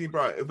Fox News he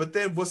brought it. But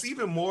then what's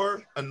even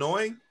more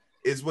annoying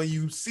is when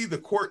you see the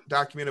court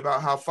document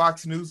about how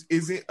Fox News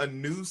isn't a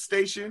news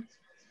station,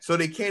 so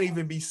they can't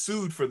even be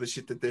sued for the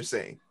shit that they're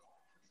saying.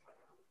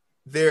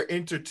 They're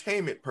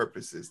entertainment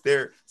purposes,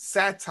 they're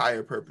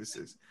satire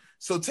purposes.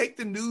 So take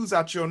the news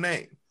out your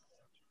name.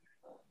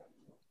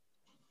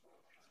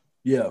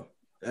 Yeah,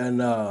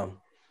 and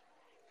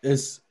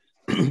it's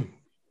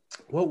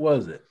what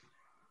was it?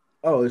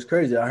 Oh, it's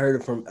crazy. I heard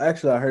it from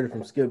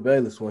Skip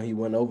Bayless when he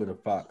went over to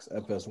Fox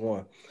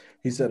FS1.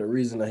 He said the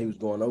reason that he was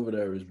going over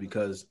there is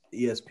because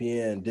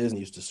ESPN and Disney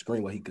used to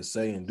screen what he could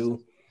say and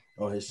do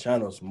on his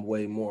channels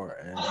way more,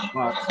 and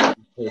Fox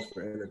was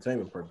for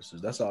entertainment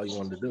purposes. That's all he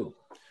wanted to do.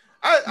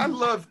 I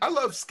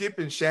love Skip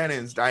and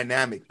Shannon's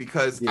dynamic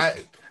because yeah.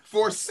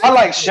 I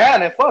like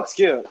Shannon. Fuck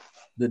Skip.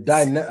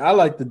 I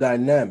like the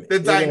dynamic.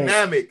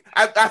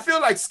 I feel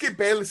like Skip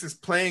Bayless is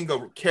playing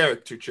a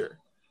caricature.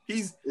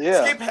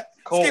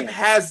 Skip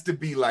has to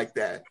be like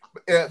that,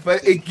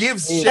 but it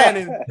gives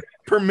Shannon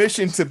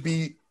permission to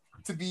be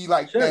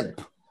like that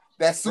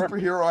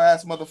superhero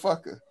ass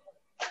motherfucker.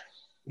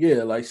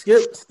 Yeah, like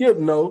Skip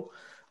no,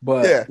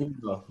 but you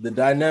know, the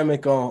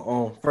dynamic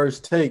on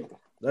First Take,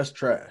 that's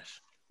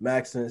trash.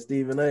 Max and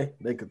Stephen A,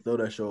 they could throw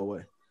that show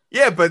away.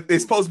 Yeah, but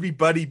it's supposed to be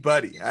buddy,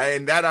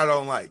 and that I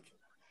don't like.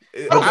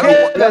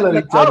 I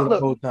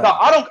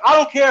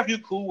don't care if you're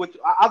cool with.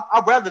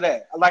 I'd rather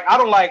that. Like, I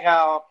don't like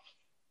how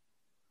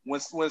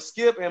when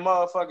Skip and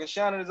motherfucking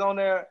Shannon is on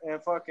there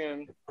and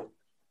fucking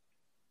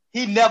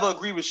he never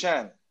agree with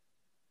Shannon.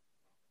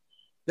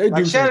 They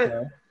like do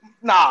Shannon.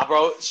 Nah,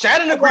 bro.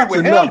 Shannon agree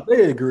with him.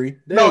 They agree.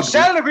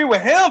 Shannon agree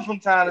with him from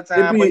time to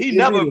time, but he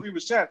never agree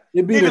with Shannon.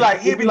 He'd be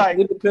like,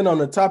 it depends on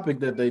the topic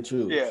that they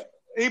choose. Yeah.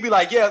 He'd be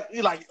like,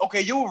 okay,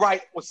 you were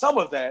right with some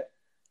of that.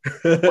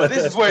 But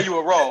this is where you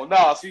were wrong.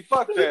 No, see,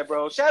 fuck that,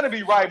 bro. Shannon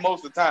be right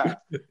most of the time.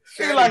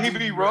 He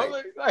be wrong.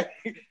 Like,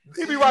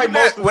 he be right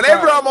most of the time.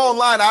 Whenever I'm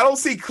online, I don't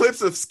see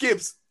clips of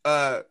Skip's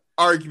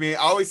argument.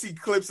 I always see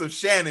clips of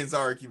Shannon's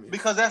argument.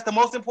 Because that's the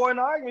most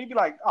important argument. He'd be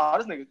like, oh,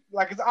 this nigga.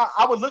 Like,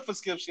 I would look for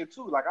Skip shit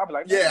too. Like, I'd be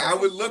like, I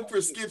would look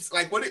for Skip's.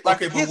 Like, what? But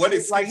what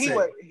is Skip like?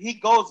 say? He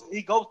goes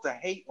to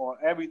hate on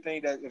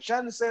everything that if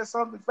Shannon says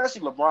something,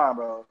 especially LeBron,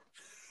 bro.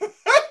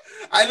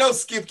 I know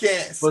Skip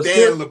can't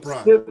stand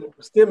LeBron.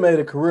 Skip made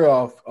a career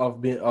off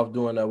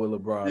doing that with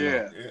LeBron.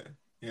 Yeah.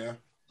 Yeah.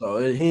 So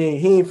he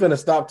ain't finna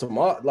stop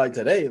tomorrow, like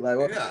today. Like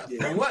what? Yeah.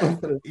 For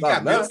what? He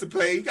got bills to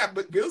pay. He got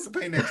bills to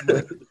pay next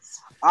month.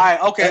 All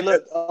right. Okay.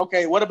 Look.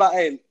 Okay. What about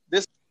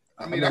this?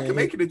 I can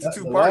make it into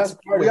two the parts.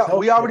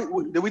 We already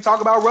did we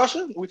talk about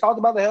Russia? We talked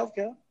about the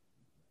healthcare.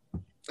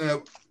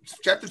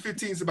 Chapter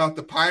 15 is about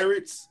the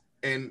pirates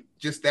and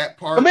just that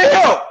part.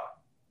 Camille!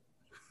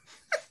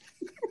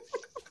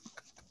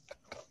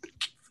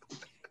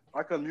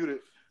 I couldn't mute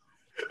it.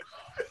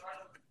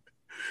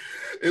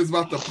 It was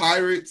about the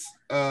pirates,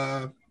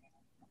 the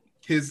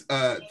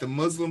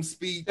Muslim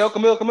speech. Yo,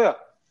 Camille.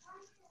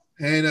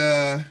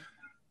 And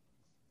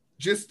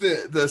just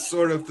the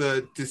sort of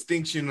the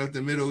distinction of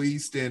the Middle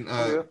East and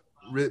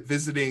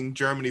visiting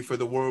Germany for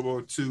the World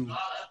War II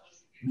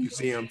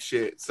museum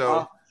shit.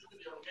 So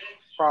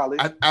probably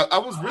I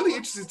was really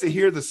interested to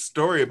hear the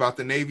story about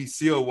the Navy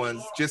SEAL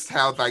ones, just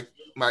how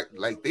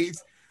like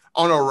these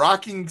on a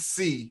rocking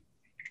sea,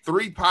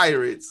 3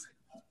 pirates,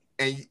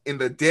 and in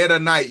the dead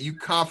of night, you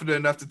confident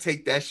enough to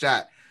take that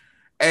shot.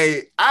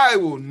 Hey, I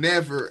will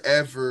never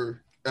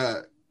ever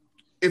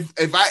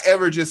if I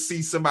ever just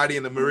see somebody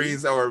in the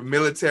Marines or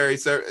military,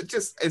 sir,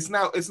 it's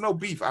no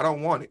beef. I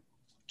don't want it.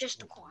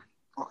 Just a corn.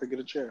 Okay, get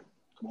a chair.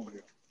 Come over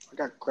here. I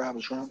got crab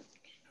and shrimp.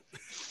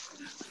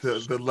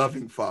 The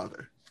loving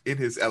father in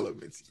his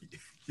elements.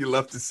 You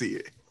love to see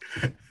it.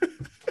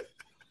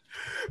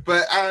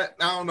 But I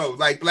don't know.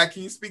 Like, Black,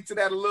 can you speak to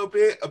that a little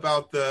bit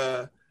about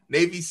the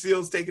Navy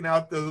SEALs taking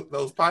out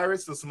those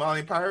pirates, the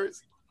Somalian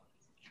pirates?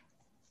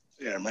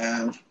 Yeah,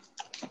 man.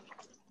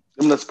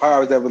 Them little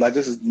pirates that were like,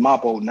 this is my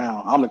boat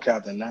now. I'm the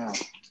captain now.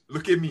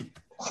 Look at me.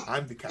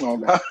 I'm the captain.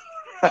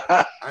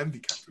 Oh, I'm the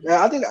captain.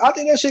 Yeah, I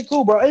think that shit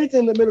cool, bro.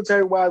 Anything in the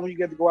military wise, when you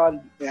get to go out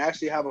and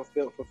actually have a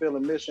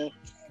fulfilling mission,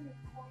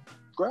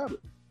 grab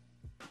it.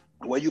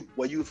 Where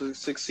you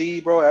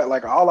succeed, bro.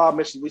 Like all our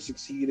missions, we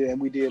succeeded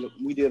and we did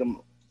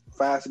them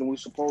faster than we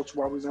supposed to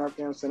while we was in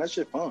Afghanistan. That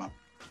shit fun.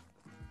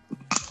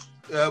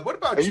 What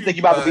about and you think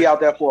you about to be out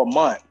there for a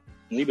month,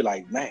 and you be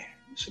like, man,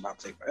 this shit about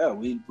to take forever.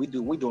 We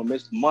doing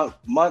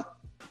month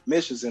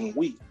missions in a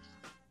week.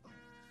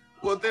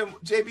 Well, then,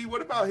 JB,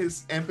 what about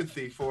his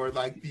empathy for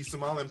like the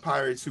Somalian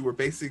pirates who were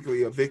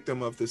basically a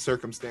victim of the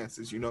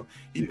circumstances? You know,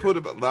 he put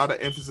a lot of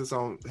emphasis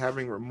on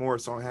having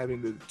remorse, on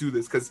having to do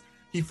this because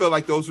he felt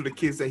like those were the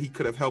kids that he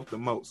could have helped the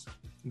most.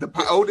 The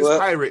oldest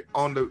pirate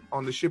on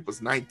the ship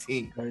was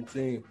 19.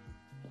 19.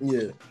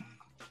 Yeah.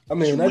 I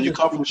mean, when you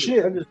come from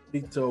shit, I just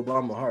speak to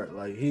Obama heart.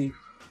 Like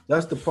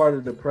that's the part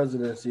of the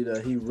presidency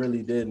that he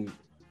really didn't.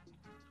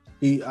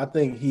 I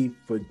think he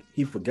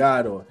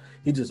forgot or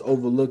he just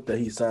overlooked that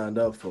he signed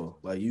up for.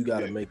 Like, you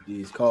got to make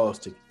these calls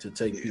to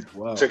take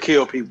people out, to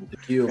kill people,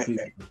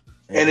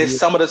 and it's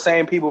some of the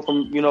same people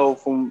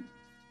from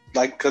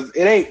like, because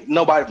it ain't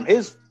nobody from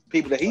his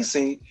people that he's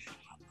seen,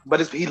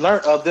 but he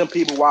learned of them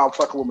people while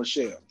fucking with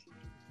Michelle.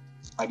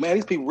 Like, man,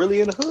 these people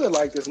really in the hood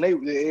like this,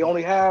 and they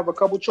only have a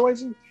couple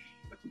choices,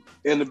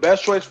 and the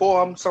best choice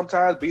for them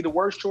sometimes be the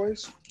worst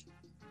choice.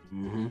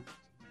 Mm-hmm.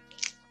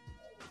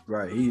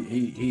 Right,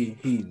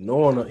 he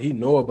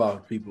know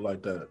about people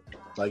like that,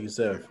 like you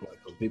said,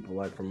 like people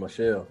like from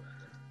Michelle,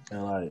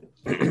 and like,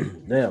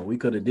 damn, we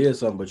could have did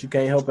something, but you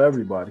can't help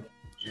everybody,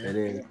 and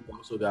then you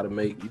also got to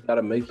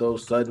make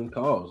those sudden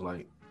calls,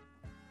 like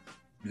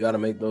you got to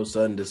make those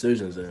sudden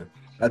decisions, and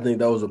I think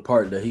that was a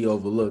part that he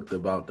overlooked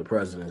about the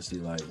presidency.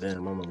 Like,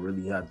 damn, I'm gonna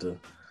really have to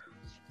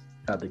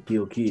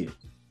kill kids.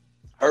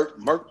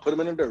 Merc, put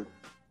him in the dirt.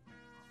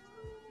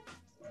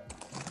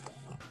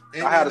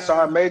 I had a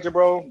sergeant major,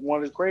 bro.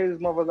 One of the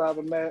craziest motherfuckers I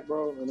ever met,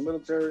 bro, in the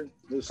military.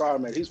 He was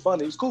sergeant major. He's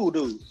funny. He's cool,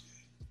 dude.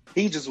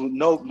 He just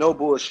no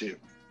bullshit.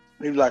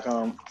 He was like,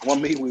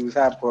 one meeting we was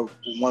having for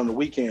one of the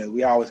weekends.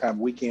 We always have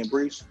weekend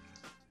briefs.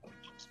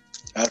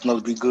 Asking us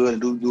to be good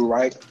and do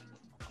right.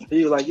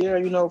 He was like, yeah,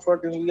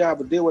 fucking, we got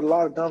to deal with a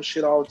lot of dumb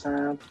shit all the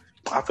time.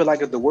 I feel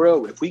like if the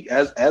world, if we,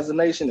 as a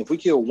nation, if we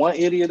kill one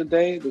idiot a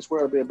day, this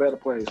world would be a better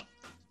place.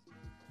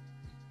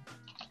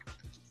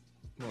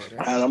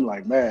 And I'm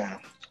like, man.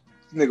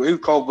 Nigga, he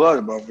was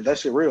cold-blooded, bro, but that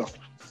shit real.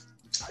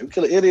 You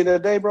kill an idiot a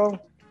day, bro.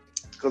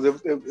 Because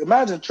if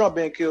imagine Trump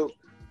being killed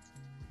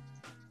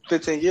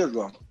 15 years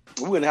ago,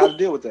 we wouldn't have to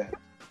deal with that.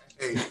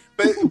 Hey,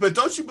 but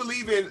don't you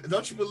believe in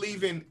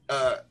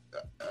the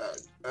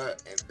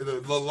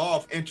law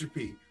of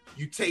entropy?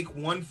 You take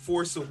one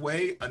force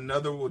away,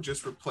 another will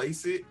just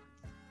replace it.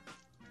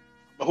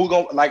 But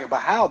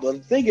but how? The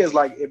thing is,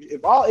 like,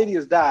 if all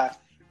idiots die,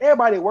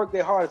 everybody work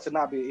their hardest to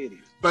not be an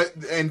idiot.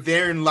 And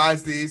therein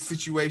lies the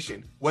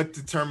situation. What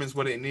determines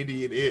what an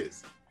idiot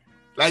is?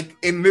 Like,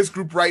 in this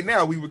group right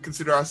now, we would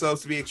consider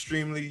ourselves to be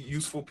extremely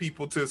useful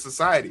people to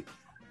society.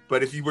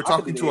 But if you were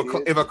talking to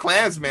a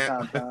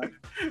Klansman,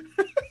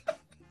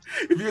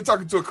 if you're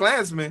talking to a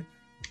Klansman,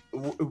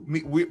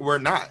 we're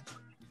not.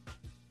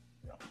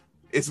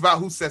 It's about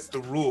who sets the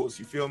rules.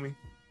 You feel me?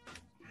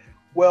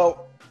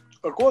 Well,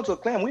 according to a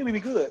Klan, we would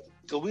be good.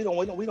 Because we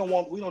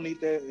don't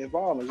need their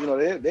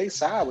involvement. They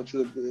side with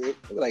you. They're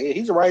like, yeah,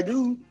 he's the right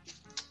dude.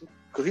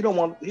 Because he don't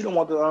want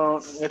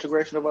the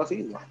integration of us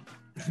either.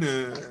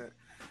 You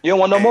don't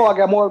want no more. I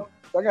got more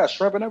I got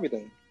shrimp and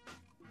everything.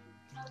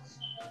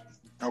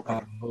 Okay.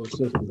 The whole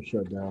system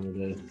shut down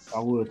today. I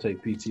will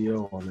take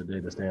PTO on the day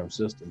this damn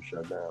system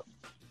shut down.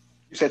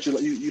 You said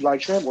you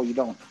like shrimp or you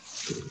don't?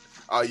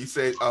 You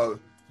say a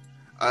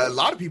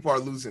lot of people are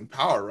losing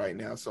power right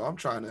now, so I'm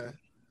trying to.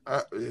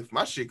 If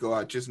my shit go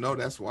out, just know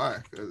that's why,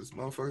 because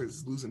motherfuckers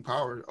is losing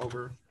power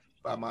over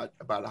by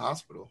the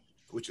hospital,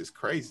 which is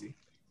crazy.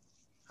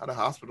 How the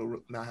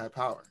hospital not have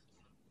power?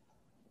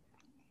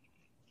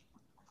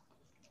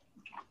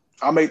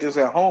 I make this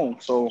at home,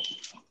 so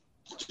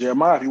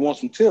Jeremiah, if you want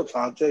some tips,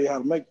 I'll tell you how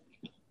to make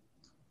it.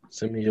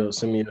 Send me your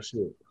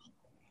shit.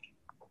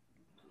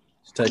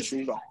 Just text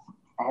you.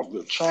 Off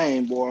the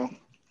chain, boy.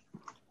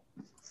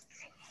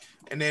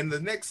 And then the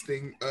next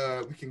thing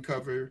we can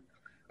cover,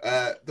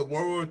 the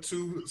World War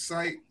II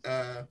site.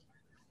 I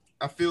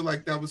feel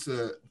like that was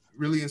a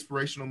really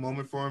inspirational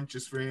moment for him,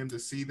 just for him to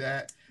see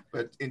that.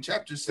 But in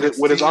chapter 16,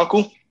 with his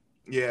uncle?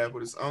 Yeah,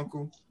 with his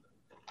uncle.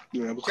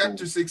 Yeah, chapter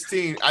cool.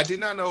 16, I did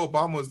not know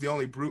Obama was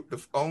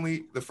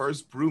the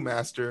first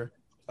brewmaster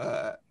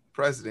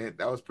president.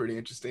 That was pretty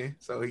interesting.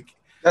 So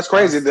that's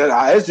crazy.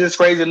 It's just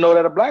crazy to know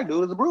that a black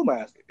dude is a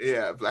brewmaster.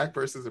 Yeah, a black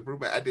person is a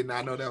brewmaster. I did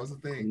not know that was a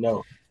thing.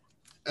 No.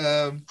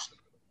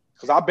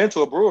 Because I've been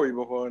to a brewery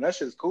before, and that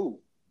shit's cool.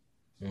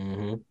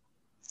 Mm-hmm.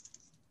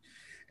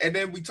 And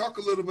then we talk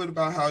a little bit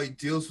about how he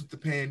deals with the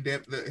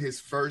pandemic, his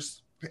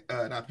first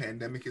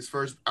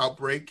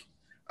outbreak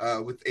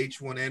with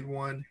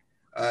H1N1,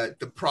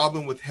 the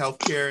problem with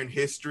healthcare and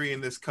history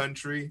in this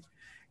country.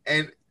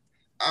 And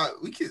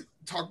we could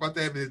talk about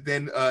that, but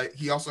then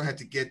he also had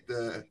to get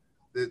the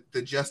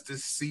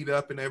justice seat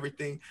up and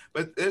everything.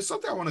 But there's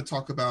something I want to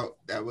talk about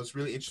that was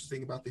really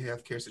interesting about the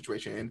healthcare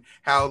situation and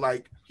how,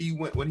 like, he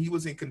went when he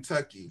was in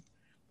Kentucky,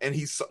 and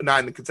he's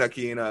not in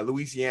Kentucky, in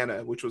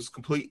Louisiana, which was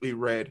completely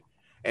red,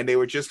 and they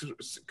were just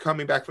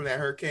coming back from that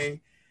hurricane.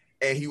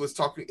 And he was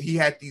talking. He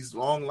had these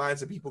long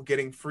lines of people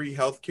getting free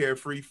healthcare,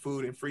 free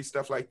food, and free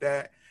stuff like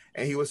that.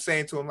 And he was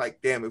saying to him,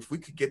 like, "Damn, if we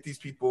could get these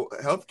people a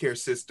healthcare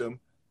system,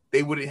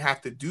 they wouldn't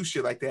have to do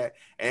shit like that."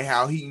 And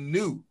how he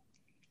knew,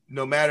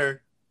 no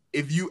matter.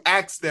 If you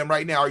ask them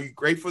right now, are you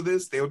great for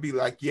this? They would be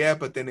like, yeah.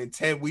 But then in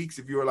 10 weeks,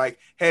 if you were like,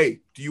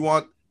 hey, do you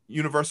want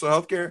universal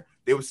healthcare?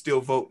 They would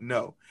still vote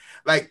no.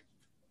 Like,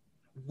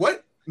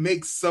 what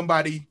makes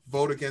somebody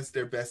vote against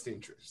their best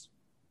interest?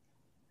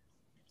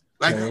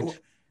 Like,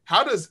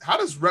 how do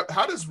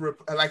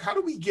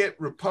we get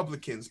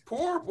Republicans,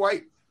 poor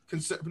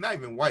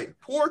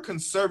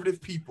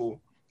conservative people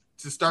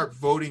to start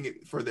voting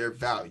for their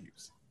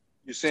values?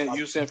 You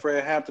sent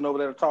Fred Hampton over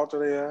there to talk to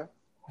their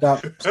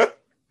Like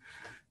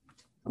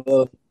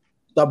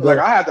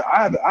I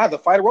had to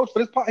fight a roach for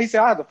this. He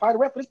said I had to fight a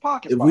rep for this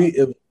pocket. If we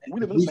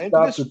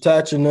stop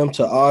attaching them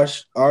to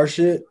our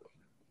shit,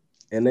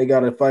 and they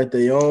gotta fight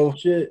their own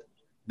shit,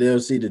 they'll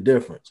see the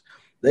difference.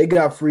 They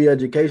got free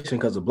education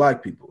because of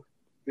black people.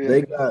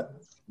 Yeah.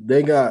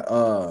 They got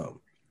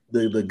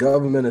the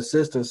government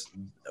assistance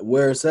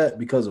where it's at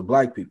because of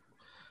black people.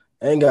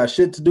 Ain't got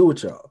shit to do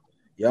with y'all.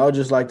 Y'all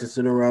just like to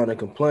sit around and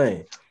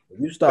complain. If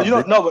you stop,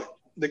 but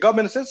the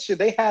government assistance shit,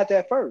 they had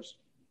that first.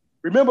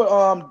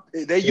 Remember,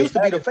 they used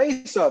to be the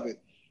face of it,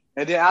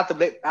 and then after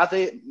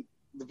the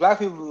black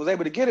people was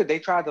able to get it, they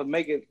tried to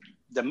make it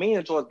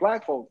demeaning towards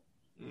black folk.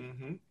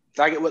 Mm-hmm.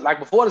 Like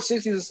before the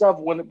 60s and stuff,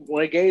 when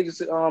they gave it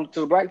to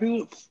the black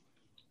people,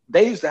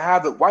 they used to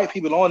have the white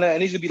people on there,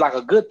 and it used to be like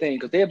a good thing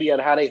because they'd be able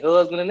to have their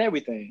husband and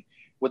everything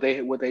with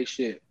they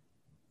shit,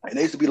 and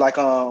they used to be like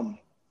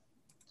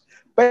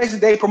basically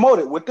they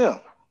promoted with them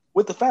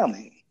with the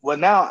family. Well,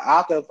 now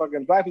after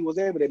fucking black people was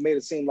able, they made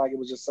it seem like it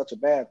was just such a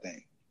bad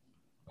thing.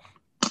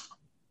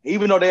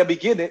 Even though they'll be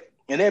getting it,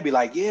 and they'll be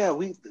like, yeah,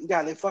 we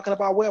got they fucking up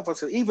our welfare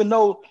system. Even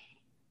though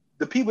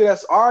the people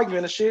that's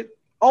arguing the shit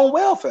on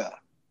welfare.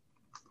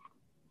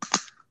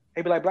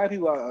 They be like, black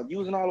people are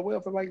using all the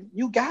welfare. Like,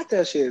 you got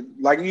that shit.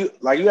 Like you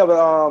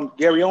ever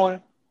Gary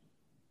Owen?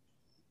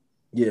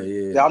 Yeah.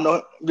 Y'all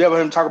know you ever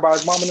heard him talk about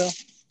his mama now?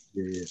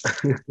 Yeah.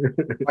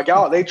 Like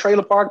y'all, they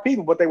trailer park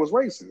people, but they was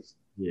racist.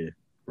 Yeah.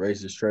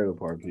 Racist trailer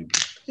park people.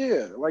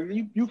 Yeah, like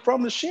you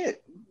from the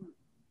shit.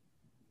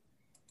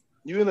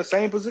 You in the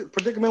same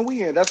predicament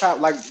we in. That's how,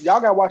 like, y'all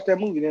gotta watch that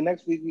movie. Then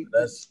next week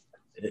that's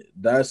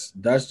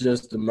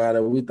just the matter.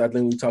 I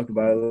think we talked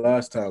about it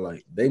last time.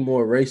 Like, they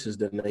more racist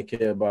than they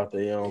care about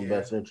their own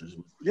best interest.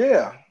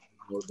 Yeah,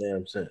 no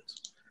damn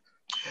sense.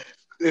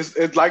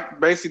 It's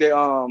like basically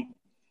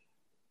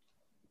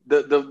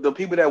the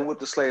people that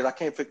whipped the slaves. I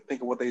can't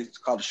think of what they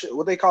call them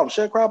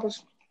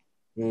sharecroppers.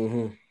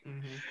 Mm-hmm.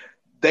 Mm-hmm.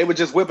 They were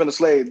just whipping the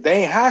slaves.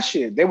 They ain't high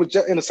shit. They were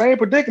just in the same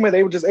predicament.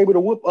 They were just able to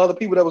whip other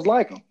people that was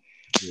like them.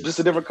 Yeah. Just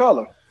a different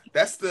color.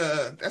 That's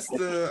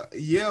the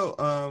Yale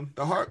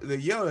the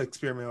Yale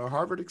experiment or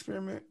Harvard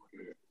experiment.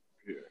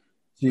 Yeah.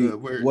 See,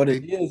 what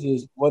it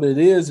is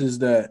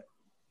that,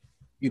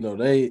 you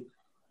know,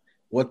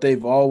 what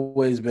they've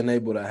always been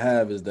able to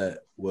have is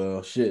that,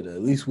 well, shit,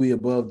 at least we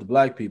above the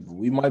black people.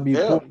 We might be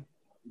poor,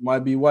 we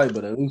might be white,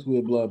 but at least we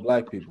above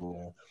black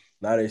people.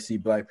 Now they see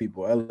black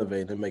people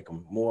elevate and make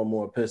them more and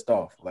more pissed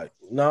off. Like,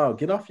 no,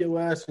 get off your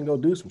ass and go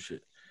do some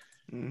shit.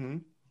 Mm-hmm.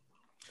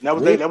 That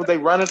was they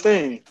running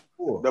thing.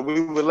 That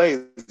we were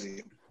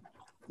lazy.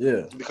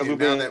 Yeah. Because and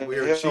now that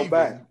we're achieving,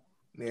 back.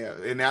 yeah,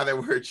 and now that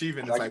we're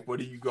achieving, it's like, what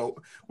do you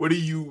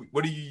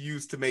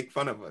use to make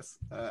fun of us?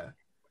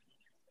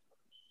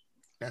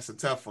 That's a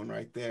tough one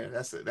right there.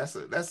 That's a.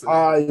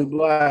 Ah, you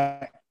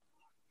black.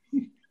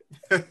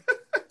 I'm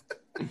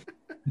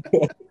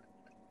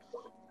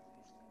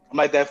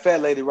like that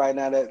fat lady right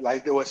now. That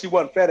like, well, she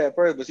wasn't fat at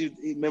first, but she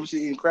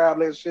eating crab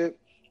leg shit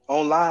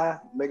online,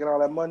 making all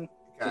that money.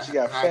 She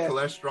got high fat.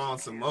 cholesterol and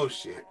some more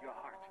shit.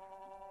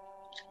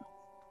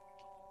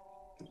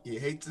 You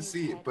hate to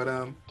see it, but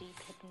and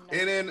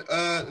then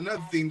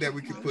another thing that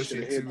we could push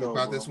into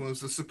about this one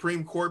was the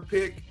Supreme Court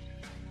pick.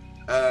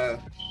 To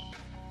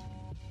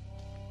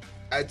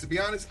be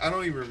honest, I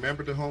don't even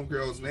remember the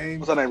homegirl's name.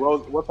 What's her name?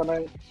 Rose. What's her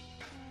name?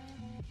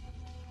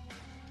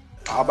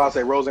 I was about to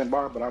say Roseanne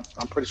Barr, but I'm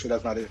pretty sure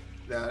that's not it.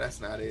 No, that's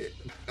not it.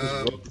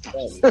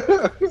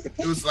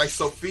 It was like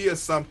Sophia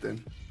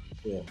something.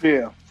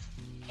 Yeah.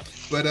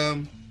 But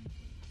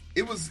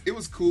it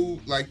was cool,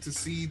 like, to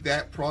see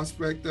that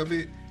prospect of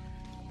it.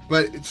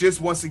 But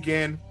just once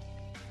again,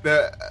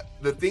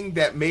 the thing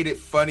that made it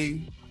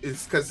funny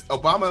is because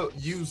Obama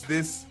used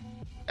this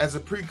as a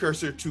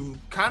precursor to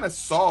kind of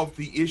solve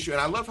the issue.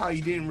 And I love how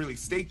he didn't really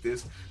state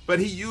this, but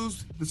he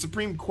used the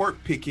Supreme Court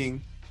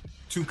picking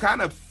to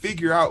kind of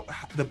figure out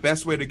the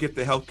best way to get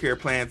the healthcare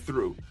plan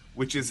through,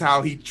 which is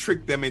how he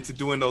tricked them into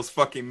doing those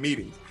fucking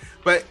meetings.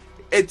 But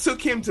it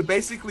took him to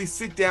basically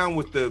sit down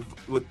with the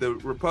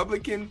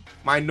Republican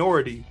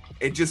minority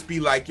and just be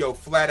like, yo,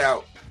 flat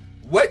out,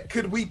 what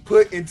could we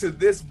put into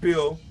this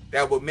bill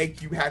that would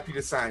make you happy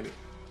to sign it?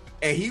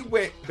 And he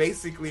went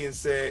basically and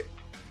said,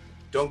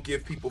 don't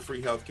give people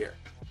free healthcare.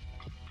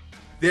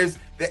 It's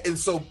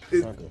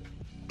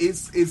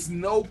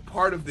no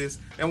part of this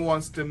that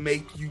wants to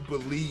make you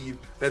believe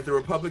that the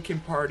Republican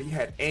Party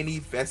had any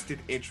vested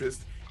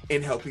interest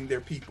in helping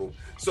their people.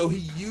 So he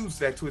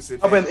used that to his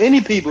advantage. Helping any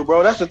people,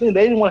 bro. That's the thing.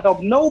 They didn't want to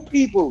help no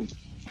people.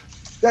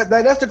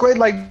 That's the great,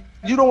 like,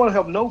 you don't want to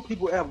help no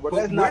people ever. But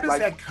that's where not does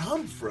like that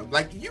come from?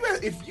 Like,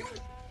 if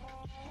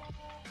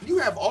you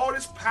have all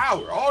this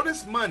power, all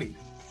this money,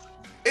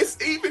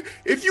 it's even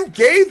if you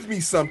gave me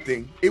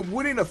something, it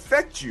wouldn't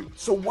affect you.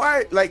 So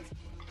why, like?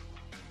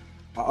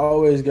 I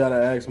always gotta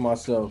ask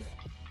myself,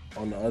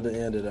 on the other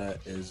end of that,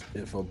 is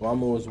if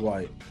Obama was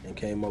white and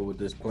came up with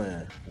this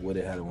plan, would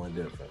it have one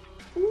different?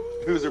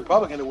 If he was a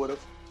Republican, it would have.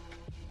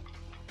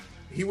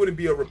 He wouldn't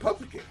be a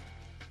Republican.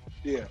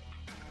 Yeah.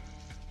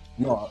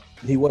 No,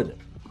 he wouldn't.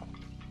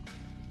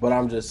 But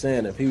I'm just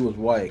saying, if he was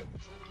white.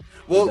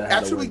 Well,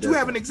 actually, do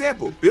have an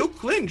example. Bill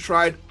Clinton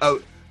tried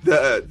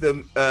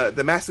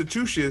the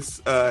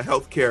Massachusetts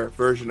healthcare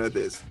version of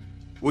this,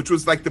 which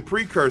was like the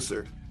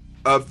precursor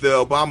of the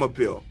Obama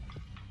bill.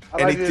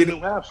 I like it in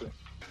New Hampshire.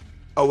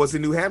 Oh, was it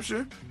New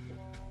Hampshire?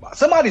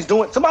 Somebody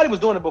was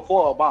doing it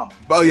before Obama.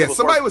 Oh yeah,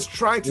 somebody was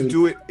trying to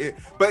do it.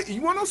 But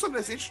you want to know something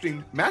that's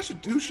interesting?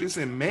 Massachusetts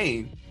and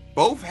Maine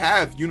both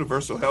have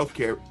universal health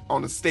care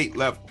on the state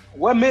level.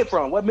 What Mitt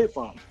from?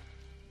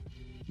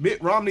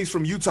 Mitt Romney's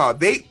from Utah.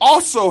 They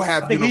also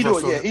have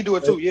universal. He do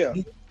it too. Yeah,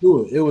 he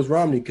do it. It was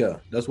Romney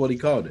Care. That's what he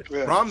called it.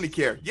 Yeah. Romney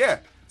Care. Yeah.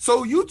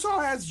 So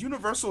Utah has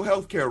universal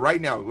health care right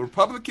now,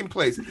 Republican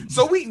place.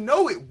 So we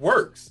know it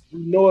works. We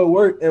know it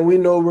worked, and we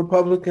know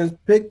Republicans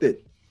picked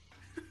it.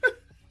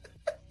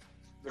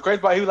 The crazy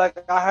part, he was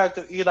like,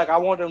 I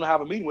want them to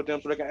have a meeting with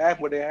them so they can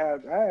ask what they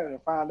have and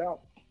find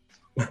out.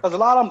 Because a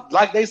lot of them,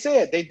 like they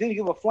said, they didn't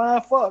give a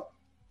flying fuck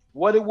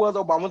what it was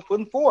Obama was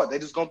putting forward. They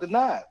just gonna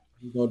deny it.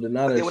 He's gonna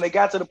deny But that. then when they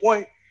got to the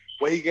point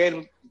where he gave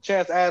them a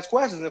chance to ask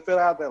questions and fill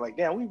out there, like,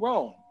 damn, we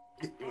wrong.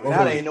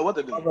 Now they ain't know what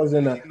to do. I was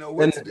in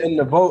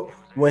the vote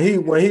when he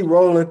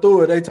rolling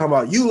through it. They talking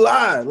about you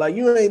lied, like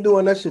you ain't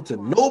doing that shit to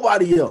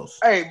nobody else.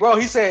 Hey, bro,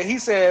 he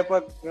said,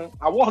 but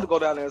I wanted to go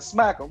down there and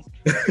smack him.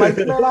 Like,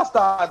 man, I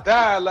started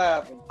dying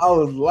laughing. I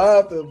was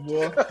laughing,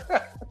 boy.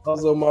 I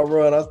was on my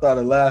run. I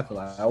started laughing.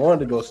 Like, I wanted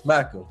to go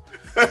smack him.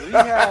 It's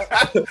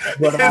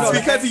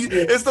because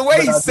it's the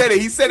way he said it.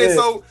 He said it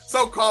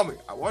so calmly.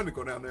 I wanted to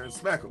go down there and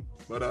smack him,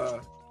 but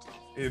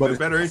in the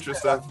better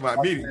interest of my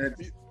meeting.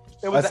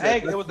 It was the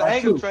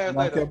anger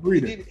translator.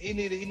 He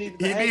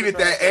needed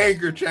that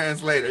anger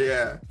translator.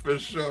 Yeah, for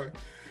sure.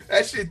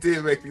 That shit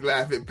did make me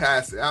laugh in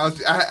passing. I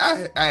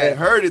had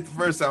heard it the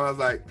first time. I was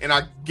like, and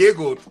I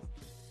giggled,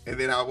 and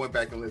then I went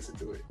back and listened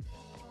to it.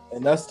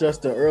 And that's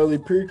just the early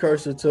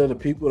precursor to the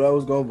people that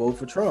was gonna vote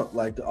for Trump.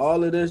 Like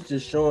all of this,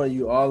 just showing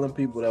you all the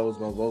people that was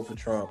gonna vote for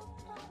Trump,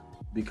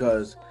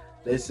 because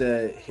they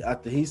said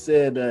after he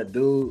said that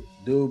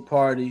dude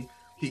party,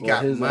 he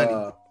got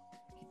money.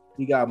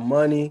 He got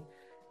money.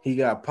 He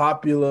got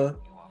popular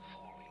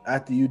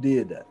after you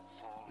did that.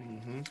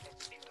 Mm-hmm.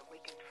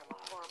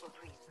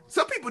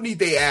 Some people need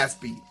their ass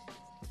beat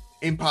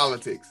in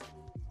politics.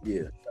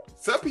 Yeah.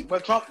 Some people,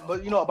 But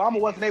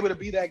Obama wasn't able to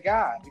be that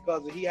guy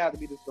because he had to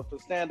be the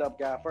stand-up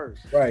guy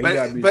first. Right.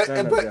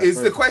 but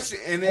is the question,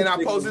 and then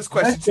I pose this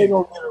question to you.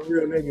 Gonna get a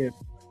real nigga.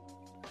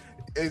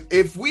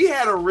 If we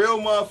had a real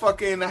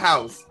motherfucker in the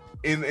house,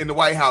 in the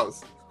White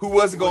House, who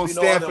wasn't going to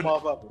stand for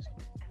motherfuckers.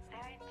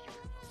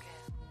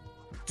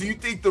 Do you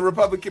think the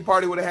Republican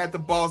Party would have had the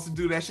balls to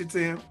do that shit to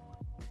him?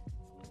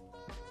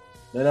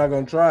 They're not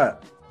gonna try it.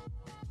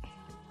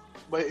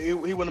 But he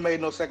wouldn't have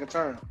made no second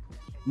term.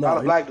 No, Not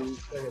a black dude.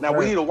 Now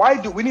we need a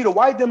white dude. We need a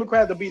white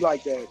Democrat to be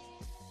like that.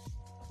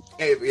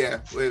 Hey,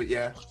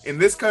 yeah. In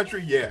this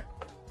country, yeah.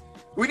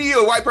 We need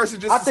a white person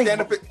just to stand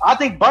up. I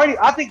think Bernie.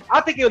 I think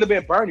it would have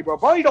been Bernie, bro.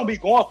 Bernie don't be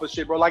going for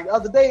shit, bro. Like the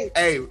other day,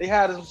 they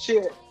had some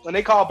shit when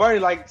they called Bernie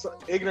like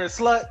ignorant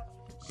slut.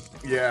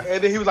 Yeah.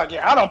 And then he was like,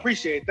 "Yeah, I don't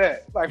appreciate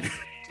that." Like,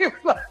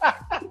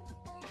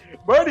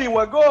 Bernie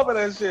wasn't going for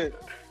that shit.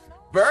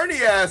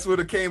 Bernie ass would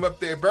have came up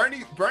there.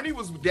 Bernie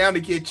was down to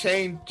get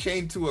chained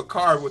to a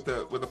car with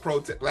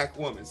a black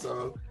woman.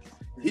 So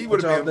he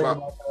would have been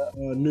about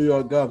New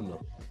York governor.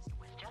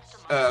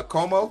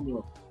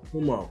 Cuomo.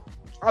 Cuomo.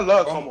 I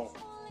love Cuomo.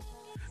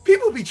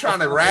 People be trying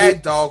to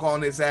rag dog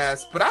on his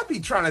ass, but I be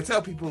trying to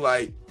tell people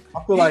like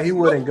I feel like he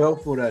wouldn't go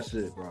for that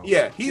shit, bro.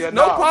 Yeah,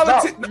 no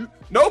politician. You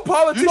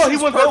know he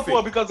wouldn't go for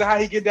it because of how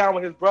he get down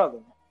with his brother.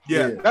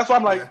 Yeah. That's why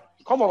I'm like,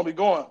 Cuomo don't be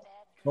going.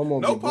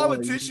 No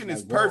politician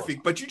is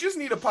perfect, but you just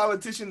need a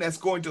politician that's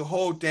going to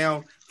hold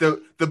down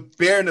the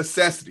bare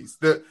necessities,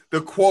 the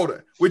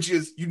quota, which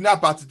is you're not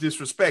about to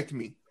disrespect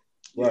me.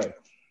 Right.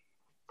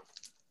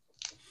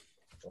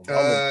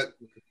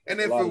 And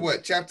then for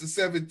what? Chapter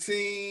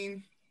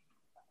 17.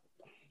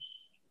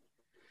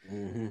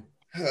 Mm-hmm.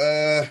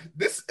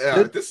 This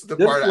is the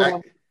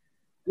part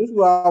this is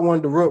why I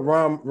wanted to rip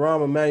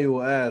Rahm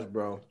Emanuel ass,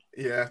 bro.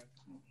 Yeah.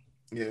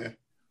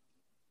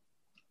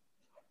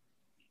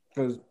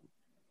 Because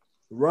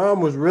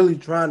Rahm was really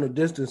trying to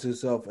distance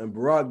himself, and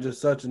Barack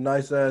just such a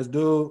nice ass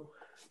dude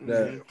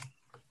that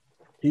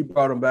he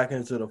brought him back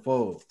into the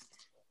fold.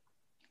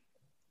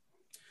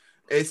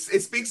 It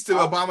speaks to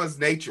Obama's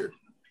nature,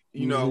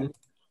 you know.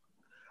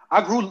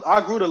 I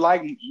grew to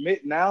like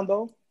Mitt now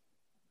though.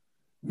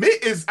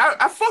 Mitt is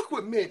I fuck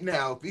with Mitt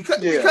now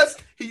because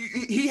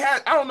he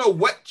had I don't know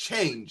what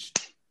changed.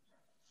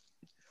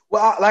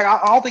 Well, I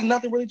don't think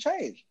nothing really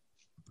changed.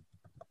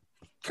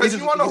 Because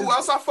you want to know who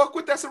else I fuck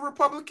with that's a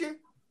Republican?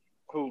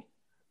 Who?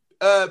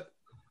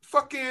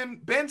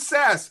 Fucking Ben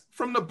Sasse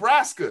from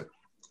Nebraska.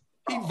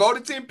 He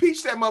voted to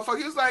impeach that motherfucker.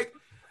 He was like,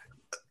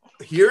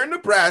 here in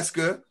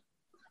Nebraska,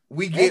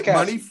 we get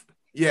money.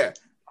 Yeah,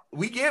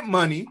 we get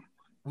money.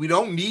 We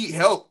don't need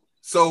help,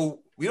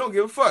 so we don't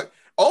give a fuck.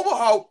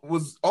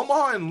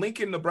 Omaha and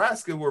Lincoln,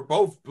 Nebraska were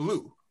both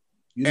blue.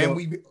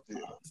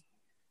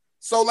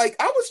 So like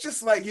I was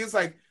just like, he was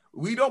like,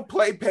 we don't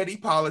play petty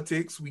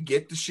politics. We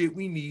get the shit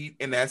we need,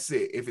 and that's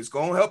it. If it's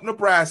gonna help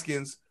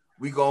Nebraskans,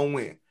 we gonna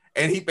win.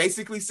 And he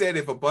basically said,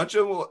 if a bunch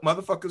of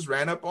motherfuckers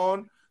ran up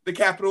on the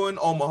Capitol in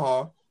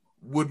Omaha,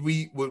 would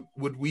we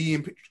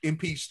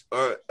impeach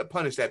or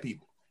punish that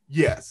people?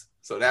 Yes.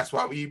 So that's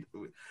why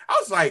I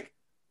was like,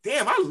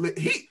 damn,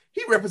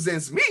 he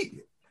represents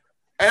me,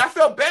 and I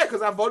felt bad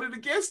because I voted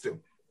against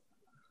him.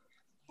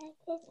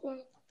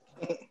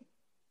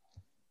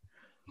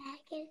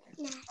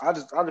 I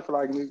just feel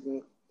like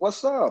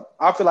what's up?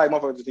 I feel like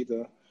motherfuckers just need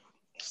to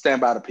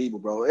stand by the people,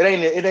 bro. It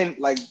ain't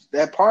like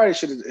that party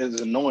shit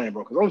is annoying,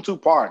 bro. Because only two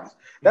parties.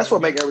 That's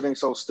what make everything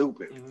so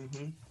stupid.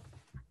 Mm-hmm.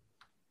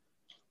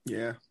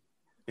 Yeah.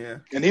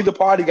 And neither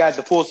party got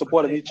the full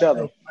support of each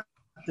other.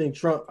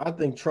 I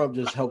think Trump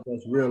just helped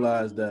us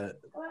realize that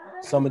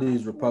some of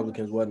these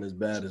Republicans wasn't as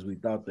bad as we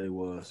thought they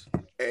was.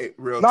 Hey,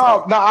 real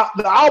talk. I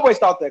always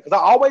thought that because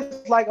I always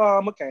like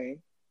McCain.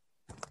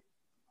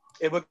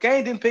 If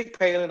McCain didn't pick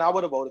Palin, I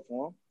would have voted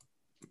for him.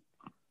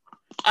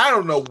 I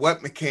don't know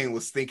what McCain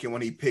was thinking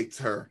when he picked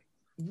her.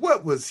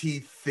 What was he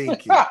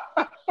thinking? He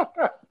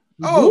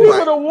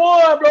would have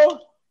won, bro.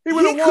 He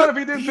would have won if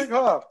he didn't pick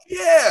her.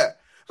 Yeah.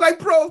 Like,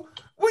 bro,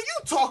 when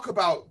you talk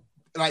about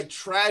like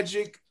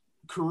tragic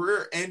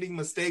career-ending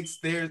mistakes,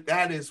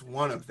 that is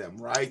one of them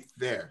right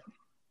there.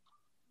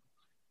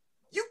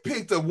 You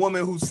picked a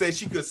woman who said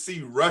she could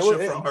see Russia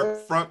from her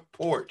front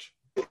porch.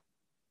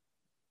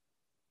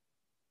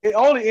 It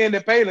only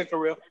ended Palin's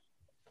career.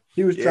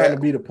 He was trying to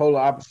be the polar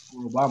opposite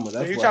of Obama.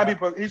 That's he's trying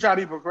to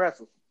be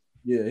progressive.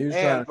 Yeah, he was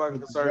trying to be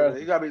conservative.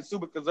 He got to be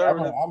super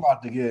conservative. I'm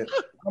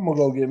gonna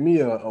go get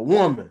me a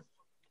woman.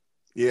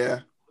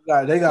 Yeah,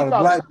 they got a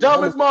black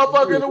dumbest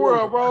motherfucker in the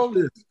world, bro.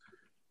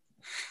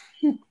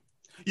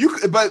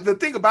 But the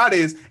thing about it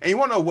is, and you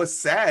want to know what's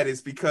sad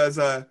is because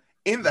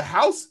in the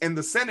House and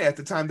the Senate at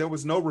the time there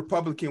was no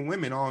Republican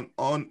women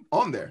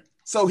on there.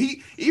 So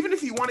even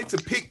if he wanted to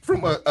pick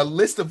from a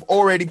list of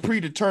already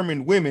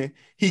predetermined women,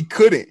 he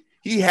couldn't.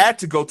 He had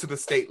to go to the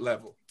state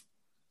level.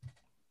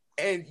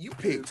 And you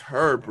picked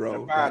her,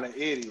 bro. I'm an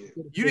idiot.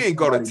 You didn't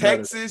go to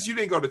Texas. You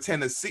didn't go to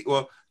Tennessee.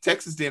 Well,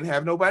 Texas didn't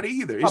have nobody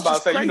either. I'm about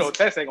to say, crazy.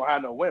 Texas ain't gonna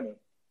have no women.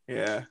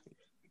 Yeah,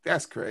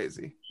 that's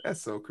crazy.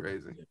 That's so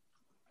crazy.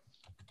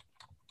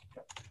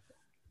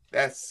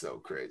 That's so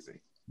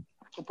crazy.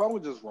 So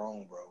probably just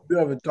wrong, bro. You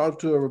ever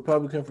talked to a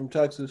Republican from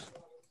Texas?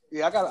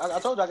 Yeah, I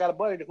told you I got a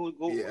buddy who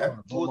Yeah.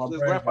 his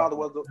grandfather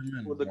was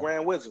the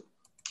Grand Wizard.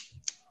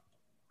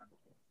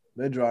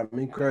 They drive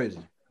me crazy.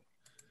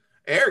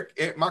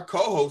 Eric, my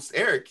co-host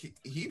Eric,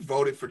 he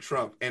voted for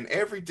Trump, and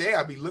every day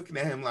I be looking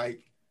at him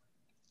like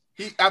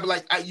I'd be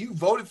like, you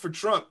voted for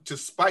Trump to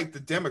spite the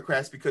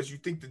Democrats because you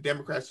think the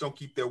Democrats don't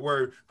keep their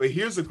word, but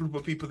here's a group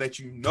of people that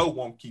you know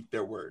won't keep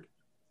their word.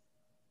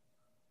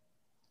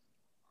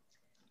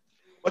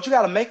 But you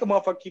got to make a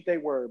motherfucker keep their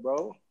word,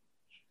 bro.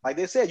 Like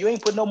they said, you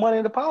ain't putting no money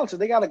into politics.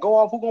 They got to go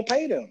off who gonna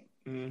pay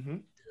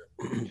them.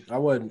 I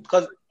wasn't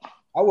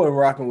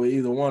rocking with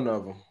either one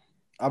of them.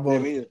 I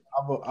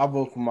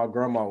vote for my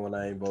grandma when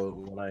I ain't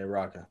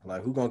rocking.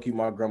 Like, who gonna keep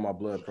my grandma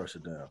blood pressure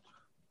down?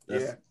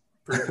 Yeah,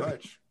 pretty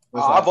much.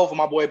 I vote for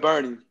my boy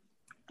Bernie.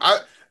 And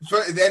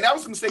that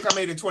was a mistake I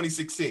made in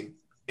 2016.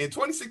 In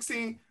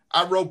 2016,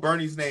 I wrote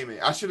Bernie's name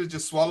in. I should have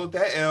just swallowed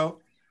that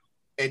L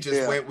and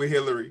just went with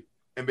Hillary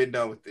and been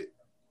done with it.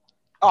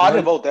 Oh, I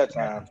didn't vote that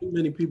time. Too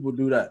many people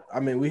do that.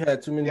 I mean, we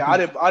had too many. Yeah,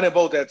 people. I didn't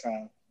vote that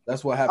time.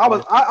 That's what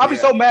happened. I be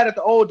so mad at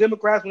the old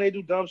Democrats when they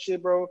do dumb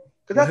shit, bro.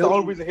 Because that's the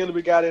only reason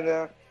Hillary got in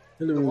there.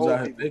 Hillary was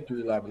out her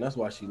victory lap, and that's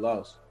why she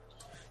lost.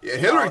 Yeah,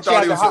 Hillary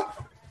thought it was.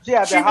 She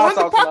won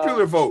the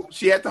popular vote.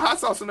 She had the hot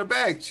sauce in her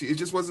bag. It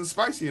just wasn't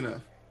spicy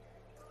enough.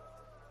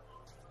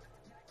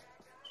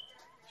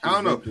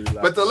 I don't know.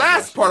 But the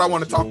last part I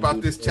want to talk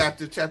about this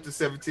chapter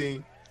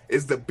 17,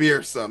 is the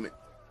beer summit.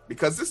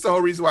 Because this is the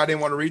whole reason why I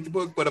didn't want to read the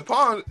book. But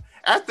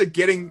after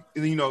getting,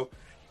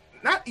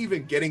 not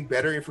even getting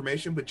better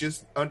information, but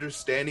just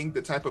understanding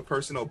the type of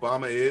person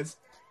Obama is,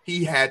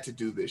 he had to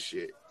do this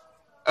shit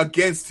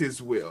against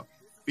his will.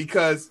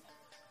 Because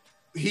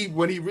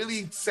when he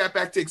really sat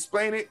back to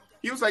explain it,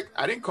 he was like,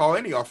 I didn't call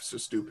any officer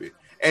stupid.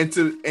 And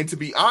to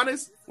be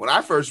honest, when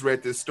I first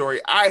read this story,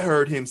 I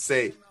heard him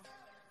say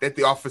that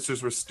the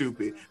officers were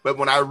stupid. But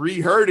when I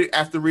reheard it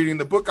after reading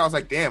the book, I was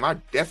like, damn, I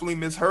definitely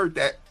misheard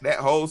that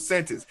whole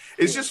sentence.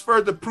 It's just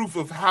further proof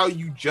of how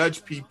you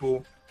judge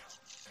people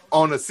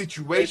on a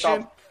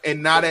situation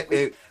and not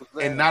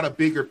a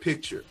bigger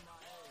picture.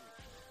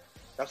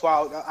 That's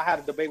why I had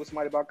a debate with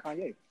somebody about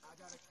Kanye.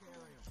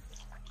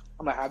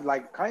 I'm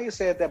like, Kanye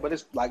said that, but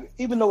it's like,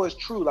 even though it's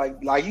true,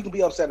 like you can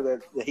be upset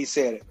that he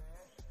said it.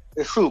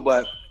 It's true,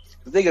 but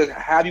the thing is,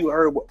 have you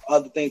heard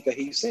other things that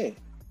he said?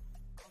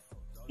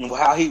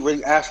 How he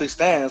really actually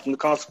stands when it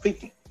comes to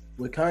people.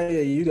 With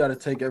Kanye, you got to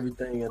take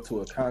everything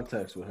into a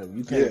context with him.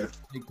 You can't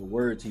take the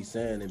words he's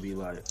saying and be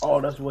like, "Oh,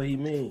 that's what he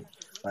mean."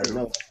 Like,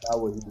 no, that's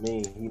not what he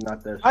mean. He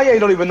not that. Kanye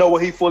don't even know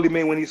what he fully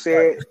mean when he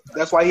said.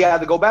 That's why he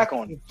had to go back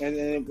on it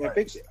and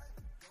fix it.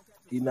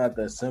 He's not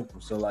that simple.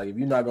 So, like, if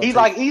you're not gonna, he's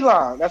like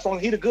Elon. That's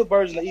only he the good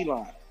version of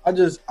Elon. I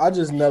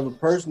just never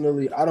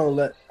personally. I don't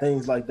let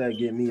things like that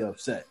get me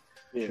upset.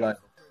 Yeah.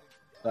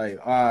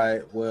 Like, all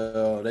right,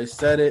 well, they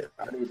said it.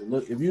 I need to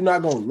look. If you're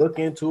not gonna look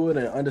into it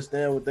and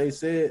understand what they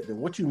said, then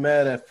what you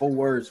mad at 4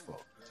 words for?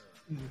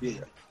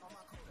 Yeah.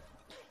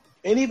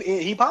 And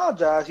he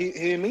apologized. He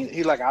didn't mean.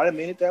 He like, I didn't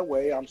mean it that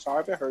way. I'm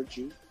sorry if it hurt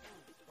you.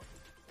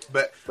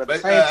 But at the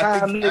same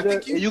time,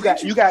 nigga,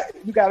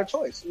 you got a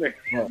choice.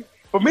 Yeah.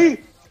 For me,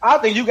 I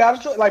think you got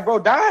a choice. Like, bro,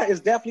 dying is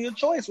definitely a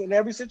choice in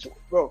every situation,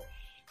 bro.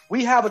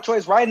 We have a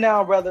choice right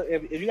now, brother.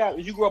 If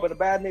you grew up in a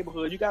bad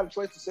neighborhood, you got a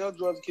choice to sell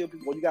drugs and kill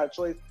people, or you got a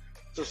choice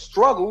to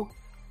struggle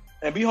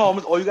and be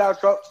homeless, or you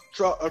got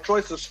a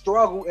choice to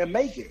struggle and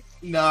make it.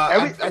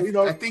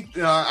 I think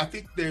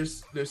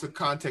there's a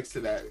context to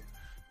that.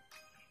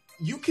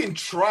 You can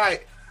try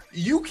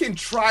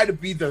to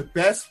be the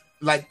best,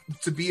 like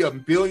to be a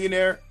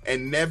billionaire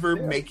and never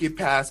make it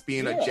past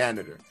being a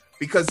janitor,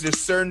 because there's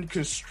certain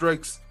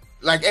constricts.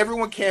 Like,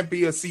 everyone can't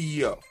be a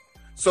CEO.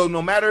 So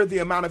no matter the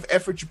amount of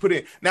effort you put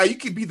in, now you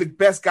could be the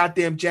best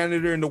goddamn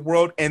janitor in the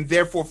world and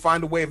therefore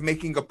find a way of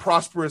making a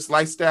prosperous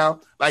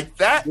lifestyle like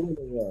that.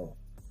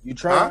 You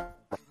try.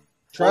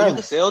 Or you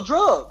can sell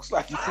drugs.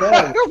 Like,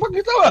 what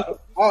you doing?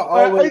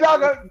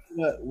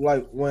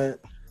 Like, when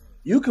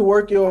you can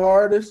work your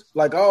hardest.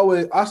 Like,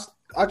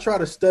 I try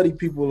to study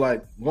people.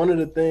 Like, one of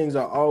the things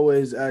I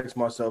always ask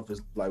myself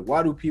is, like,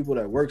 why do people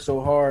that work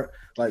so hard,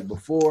 like,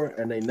 before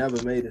and they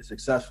never made it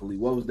successfully?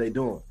 What was they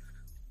doing?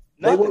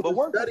 They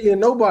weren't studying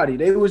nobody.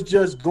 They was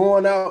just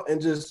going out and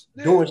just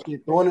doing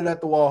shit, throwing it at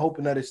the wall,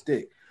 hoping that it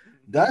stick.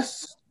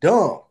 That's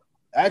dumb,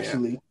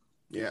 actually.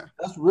 Yeah.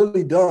 That's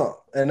really dumb.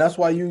 And that's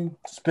why you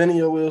spinning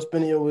your wheels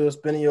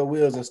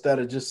instead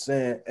of just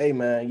saying, hey,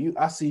 man,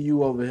 I see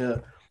you over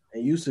here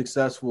and you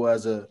successful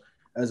as a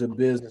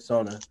business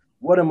owner.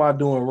 What am I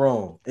doing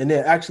wrong? And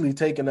then actually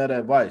taking that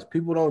advice.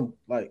 People don't,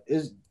 like,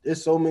 it's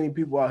so many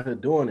people out here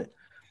doing it.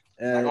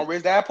 And like on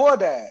Rich Dad Poor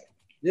Dad.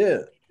 Yeah.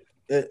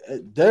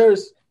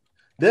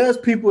 There's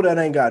people that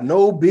ain't got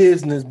no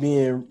business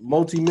being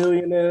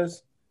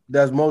multimillionaires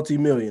that's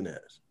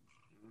multimillionaires.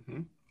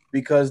 Mm-hmm.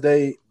 Because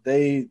they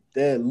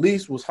at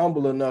least was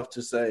humble enough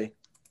to say,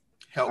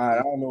 all right,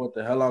 I don't know what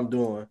the hell I'm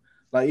doing.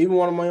 Like, even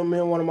one of my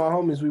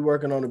homies, we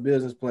working on a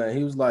business plan.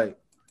 He was like,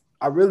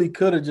 I really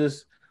could have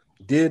just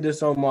did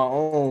this on my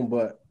own,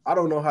 but I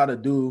don't know how to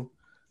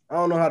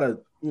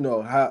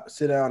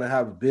sit down and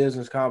have a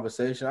business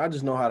conversation. I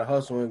just know how to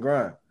hustle and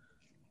grind.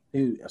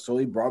 So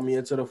he brought me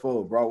into the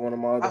fold. Brought one of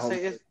my other. I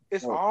say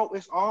it's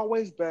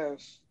always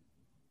best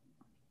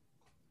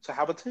to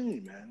have a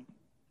team, man.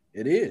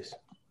 It is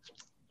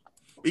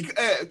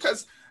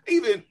because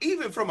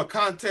even from a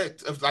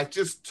context of like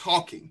just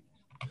talking,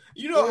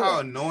 you know how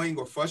annoying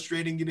or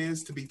frustrating it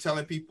is to be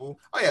telling people,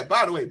 oh yeah,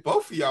 by the way,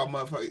 both of y'all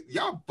motherfuckers,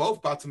 y'all both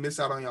about to miss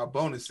out on y'all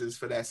bonuses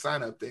for that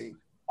sign up thing.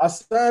 I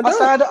signed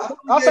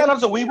up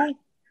to Weeble.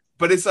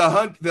 But it's the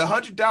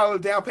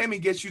 $100 down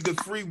payment gets you the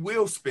free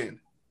wheel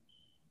spin.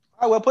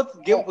 All right, well,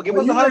 give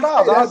us $100.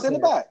 I'll send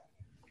it back.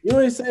 You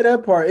ain't say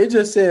that part. It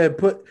just said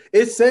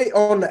say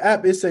on the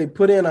app. It say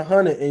put in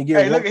 100 and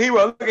get. Hey, look at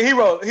Hero.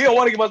 He don't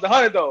want to give us the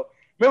 100 though.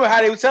 Remember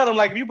how they would tell him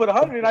like if you put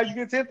 100 in, now you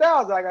get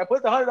 10,000. Like I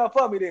put the 100 up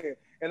for me then,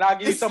 and I'll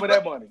give you some of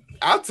that money.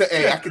 I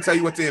can tell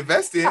you what to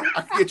invest in.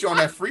 I can get you on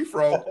that free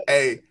throw.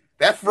 Hey,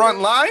 that front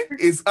line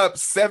is up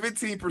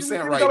 17%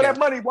 right now. That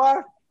money,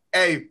 boy.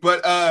 Hey,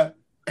 but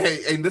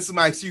hey, this is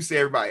my excuse to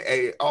everybody.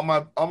 Hey, all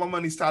my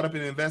money's tied up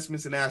in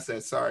investments and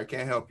assets. Sorry, I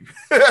can't help you.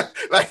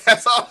 Like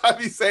that's all I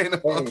be saying to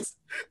folks.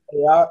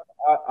 Hey,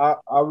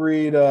 I'm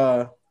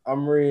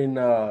reading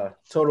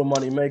Total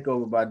Money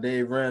Makeover by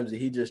Dave Ramsey.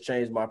 He just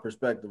changed my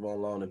perspective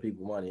on loaning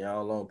people money. I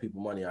don't loan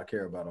people money I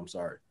care about. I'm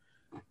sorry.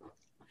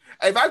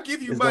 Hey, if I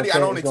give you money, I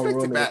don't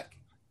expect it back.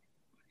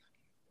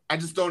 I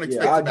just don't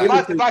expect it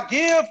back.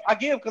 If I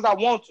give because I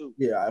want to.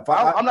 Yeah,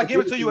 I'm not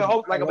giving it to you in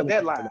hope like of a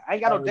deadline. I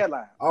ain't got no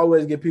deadline. I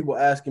always get people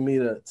asking me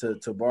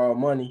to borrow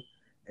money,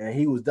 and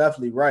he was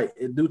definitely right.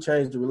 It do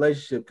change the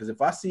relationship because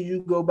if I see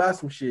you go buy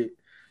some shit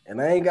and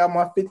I ain't got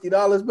my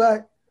 $50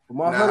 back for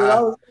my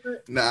 $100,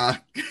 nah,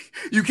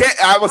 you can't.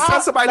 I was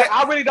telling somebody that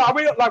I really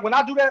like when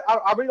I do that.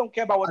 I really don't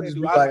care about what they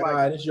do. Like, all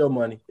right, it's your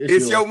money.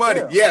 It's your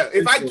money. Yeah.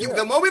 If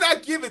the moment I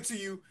give it to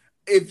you,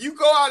 if you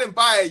go out and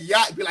buy a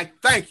yacht, be like,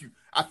 thank you.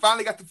 I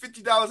finally got the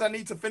 $50 I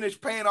need to finish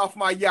paying off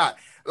my yacht.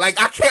 Like,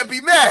 I can't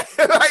be mad.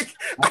 Like,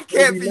 I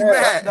can't be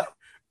mad.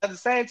 At the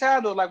same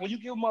time, though, like, when you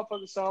give a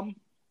motherfucker something,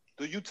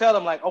 do you tell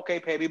them, like, okay,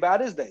 pay me by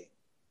this day?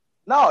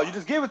 No, you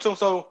just give it to them.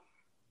 So,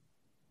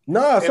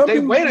 if they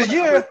wait a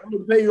year, I'm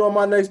going to pay you on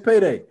my next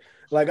payday.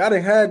 Like, I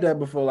didn't had that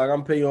before. Like, I'm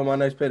going to pay you on my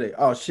next payday.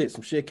 Oh, shit,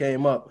 some shit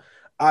came up.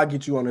 I'll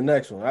get you on the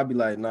next one. I'd be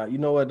like, nah, you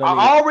know what?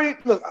 I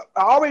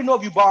already know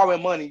if you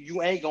borrowing money,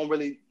 you ain't going to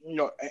really,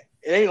 it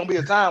ain't going to be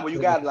a time where you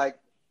got to, like,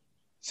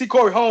 see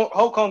Corey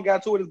Holcomb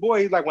got to with his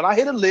boy. He's like, when I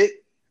hit a lick,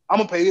 I'm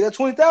gonna pay you that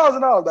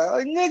 $20,000.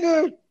 Like,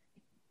 nigga,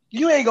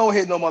 you ain't gonna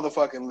hit no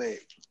motherfucking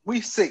lick.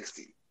 We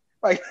 60.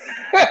 Like,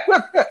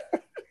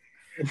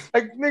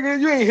 like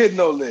nigga, you ain't hitting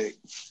no lick.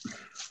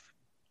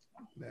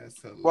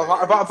 That's hilarious.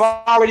 Well,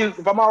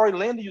 if I'm already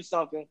lending you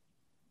something,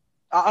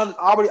 I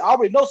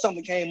already know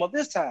something came up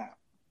this time.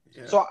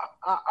 Yeah. So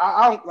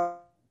I don't.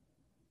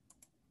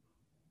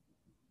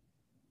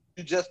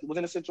 You just was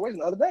in a situation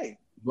the other day.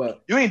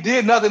 But you ain't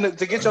did nothing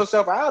to get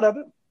yourself out of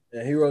it.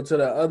 And Hero, to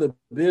that other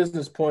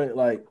business point,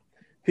 like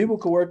people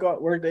could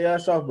work their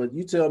ass off, but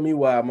you tell me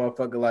why a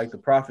motherfucker like the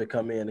Prophet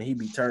come in and he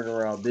be turning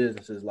around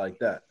businesses like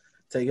that.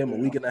 Take him a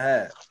week and a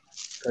half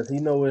because he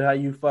know how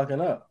you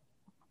fucking up.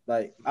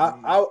 Like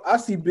I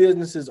see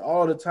businesses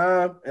all the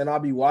time, and I'll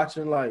be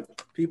watching like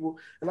people,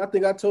 and I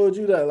think I told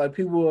you that like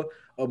people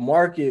will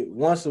market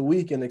once a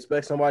week and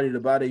expect somebody to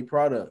buy their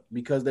product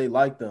because they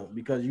like them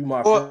because you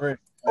my friend.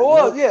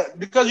 Like, yeah,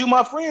 because you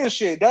my friend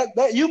shit.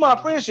 That you my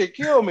friend shit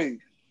kill me.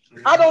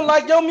 I don't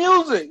like your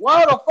music.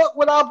 Why the fuck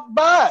would I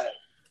buy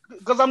it?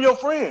 Because I'm your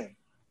friend.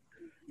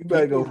 You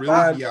better go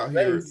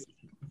really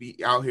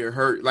be out here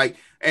hurt. Like,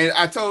 and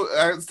I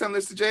was telling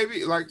this to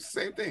JB, like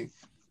same thing.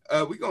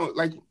 We gonna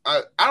like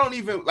I don't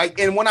even like,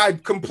 and when I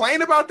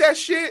complain about that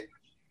shit,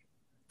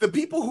 the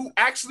people who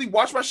actually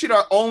watch my shit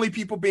are only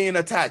people being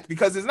attacked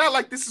because it's not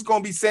like this is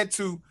gonna be sent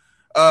to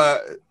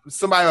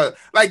somebody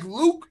like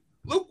Luke.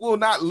 Luke will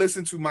not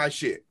listen to my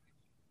shit,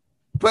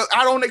 but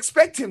I don't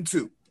expect him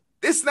to.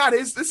 This is not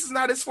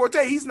his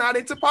forte. He's not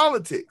into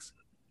politics.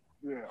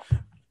 Yeah.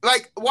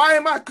 Like, why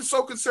am I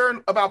so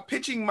concerned about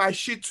pitching my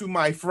shit to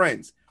my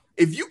friends?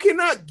 If you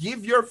cannot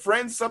give your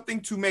friends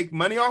something to make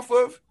money off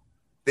of,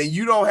 then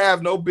you don't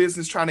have no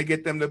business trying to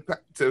get them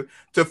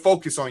to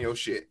focus on your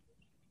shit.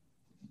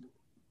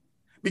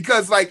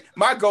 Because, like,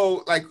 my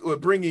goal, like, with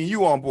bringing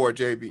you on board,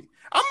 JB,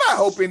 I'm not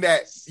hoping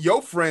that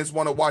your friends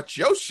want to watch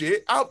your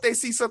shit. I hope they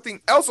see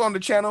something else on the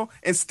channel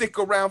and stick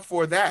around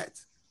for that.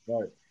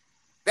 Right.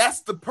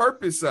 That's the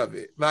purpose of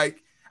it.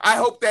 Like, I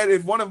hope that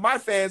if one of my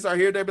fans are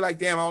here, they'll be like,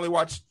 damn, I only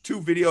watched 2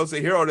 videos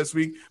of Hero this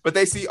week. But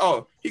they see,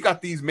 oh, he got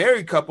these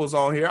married couples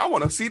on here. I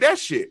want to see that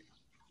shit.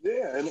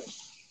 Yeah.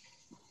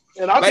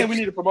 And I think we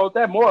need to promote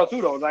that more,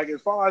 too, though. Like,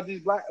 as far as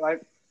these black,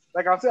 like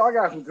I said, I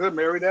got some good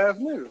married-ass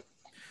niggas.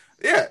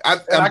 Yeah,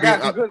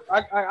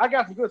 I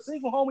got some good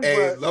single homies.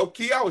 Hey, low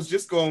key, I was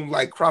just going to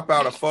like crop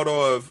out a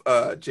photo of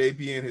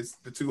JB and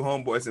the 2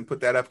 homeboys and put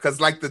that up because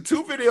like the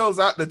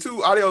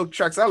 2 audio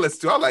tracks I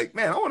listened to, I'm like,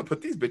 man, I want to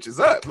put these bitches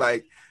up.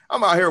 Like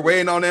I'm out here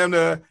waiting on them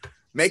to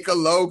make a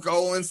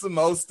logo and some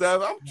more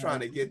stuff. I'm trying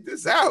to get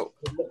this out.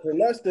 From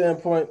that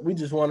standpoint, we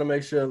just want to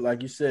make sure,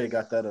 like you said,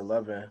 got that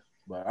 11.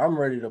 But I'm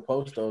ready to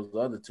post those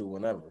other 2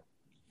 whenever.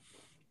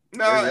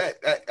 No,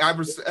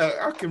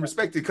 I can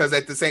respect it because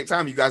at the same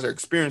time, you guys are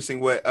experiencing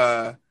what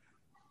a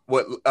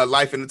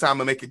life in the time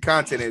of making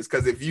content is.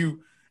 Because if you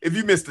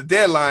miss the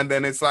deadline,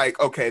 then it's like,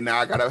 okay, now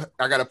I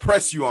gotta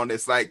press you on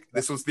this. Like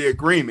this was the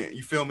agreement.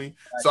 You feel me?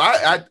 So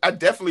I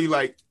definitely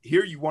like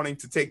hear you wanting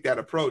to take that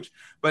approach,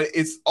 but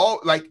it's all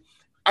like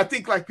I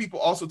think like people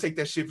also take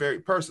that shit very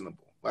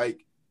personable.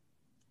 Like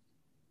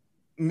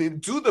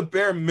do the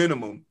bare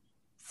minimum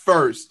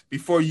first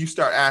before you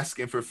start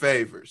asking for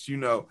favors. You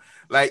know,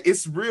 like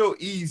it's real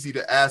easy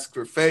to ask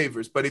for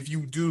favors, but if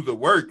you do the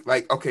work,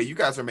 like okay, you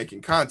guys are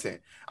making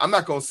content. I'm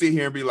not gonna sit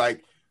here and be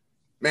like,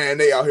 man,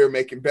 they out here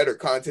making better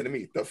content than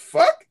me. The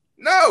fuck?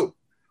 No.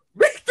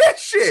 Make that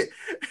shit.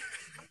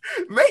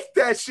 Make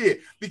that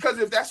shit. Because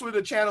if that's where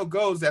the channel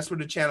goes, that's where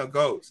the channel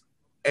goes.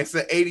 It's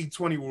the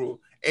 80-20 rule.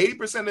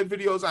 80% of the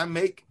videos I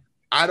make,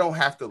 I don't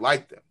have to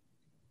like them.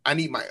 I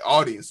need my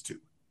audience to.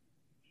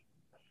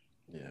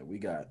 Yeah, we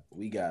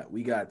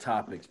got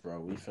topics,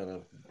 bro. We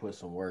finna put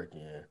some work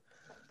in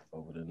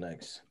over the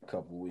next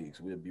couple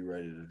weeks. We'll be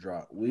ready to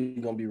drop. We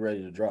gonna be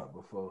ready to drop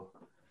before.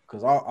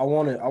 Cause I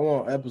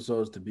want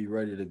episodes to be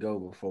ready to go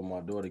before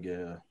my daughter get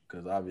here.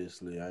 Cause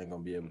obviously I ain't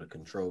gonna be able to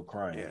control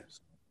crying.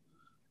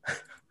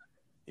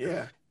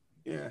 Yeah.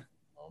 Yeah.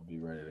 I'll be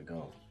ready to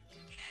go.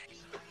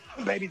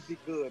 Babies be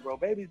good, bro.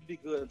 Babies be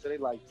good until they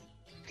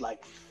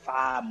like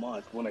 5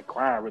 months when the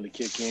crying really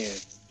kick in.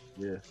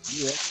 Yeah.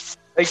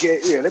 They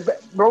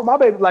get bro. My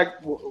baby, like,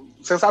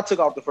 since I took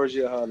off the first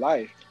year of her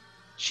life,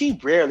 she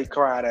rarely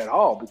cried at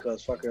all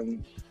because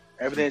fucking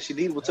everything she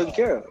needed was taken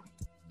care of.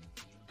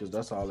 Because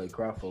that's all they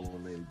cry for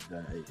when they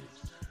that age.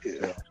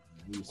 Yeah.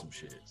 They need some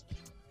shit.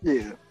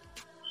 Yeah.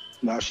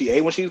 Now she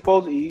ate when she was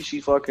supposed to eat. She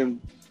fucking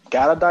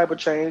got a diaper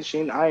change.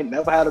 I ain't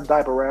never had a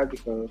diaper rash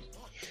because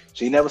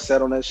she never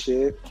sat on that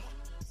shit.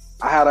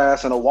 I had her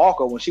ass in a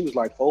walker when she was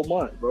like 4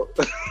 months, bro.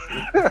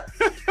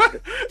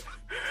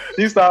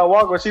 She started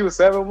walking when she was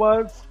 7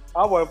 months.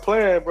 I wasn't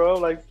playing, bro.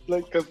 Like,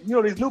 cause you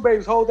know these new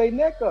babies hold their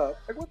neck up.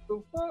 Like, what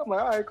the fuck? I'm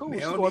like, all right, cool. They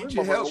She don't going need this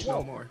your help motherfucker no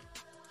walk. more.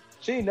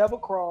 She ain't never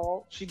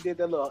crawled. She did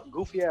that little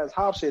goofy ass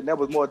hop shit, and that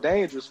was more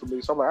dangerous for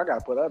me. So I'm like, I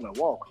gotta put her in a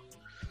walker.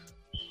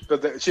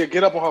 Cause she'll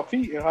get up on her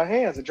feet and her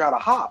hands and try to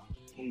hop.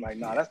 I'm like,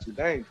 nah, that's too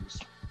dangerous.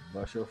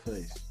 Wash your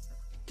face.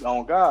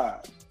 On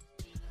God.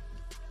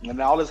 And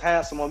then all this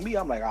handsome on me,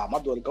 I'm like, my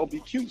daughter gonna be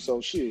cute, so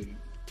shit.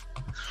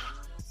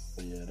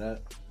 But yeah,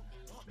 that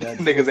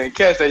Niggas ain't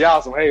catch that.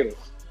 Y'all some haters.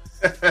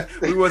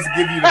 We wasn't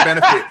giving you the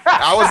benefit.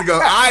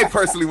 I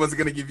personally wasn't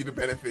gonna give you the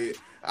benefit.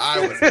 I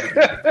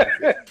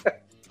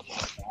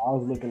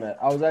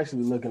was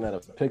actually looking at a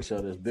picture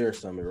of this beer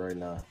summit right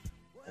now,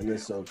 and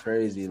it's so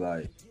crazy.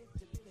 Like,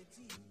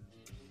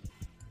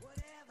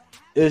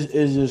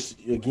 it's just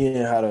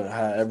again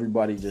how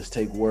everybody just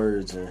take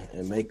words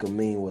and make them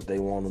mean what they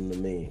want them to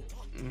mean.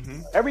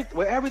 Mm-hmm.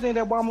 Everything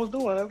that Obama was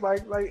doing, it's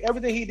like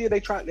everything he did, they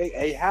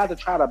had to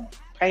try to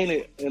paint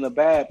it in a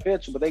bad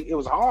picture, but it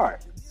was hard.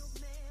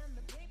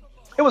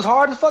 It was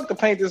hard as fuck to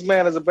paint this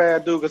man as a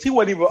bad dude because he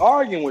wasn't even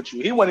arguing with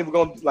you. He wasn't even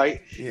going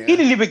he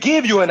didn't even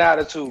give you an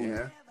attitude.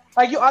 Yeah.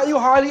 Like you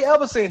hardly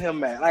ever seen him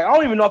mad. Like I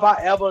don't even know if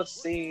I ever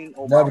seen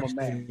Obama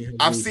mad.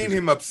 I've seen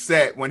him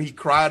upset when he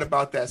cried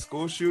about that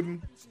school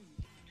shooting.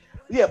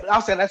 Yeah, but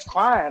I'm saying that's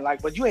crying.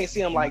 Like, but you ain't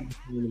see him like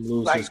when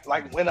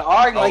the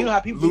argument. Like, you know how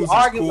people be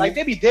arguing, like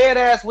they be dead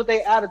ass with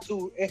their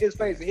attitude in his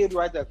face, and he'll be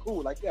right there,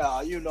 cool. Like,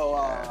 yeah, you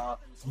know.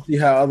 You see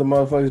how other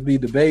motherfuckers be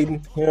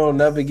debating? He don't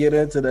never get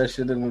into that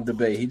shit in the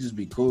debate. He just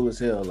be cool as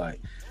hell, like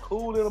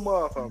cool little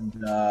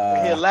motherfucker.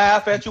 And he'll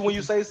laugh at you when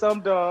you say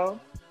something dumb.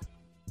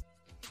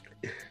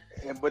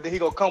 But then he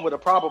gonna come with a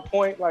proper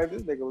point. Like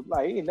this nigga,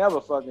 like he ain't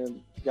never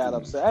fucking got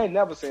upset. I ain't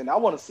never seen that. I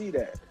want to see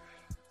that.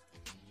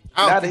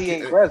 Now that he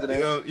ain't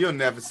president, you'll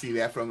never see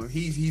that from him.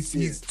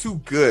 He's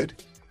too good.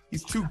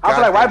 He's too. I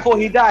feel like right before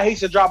he died, he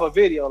should drop a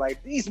video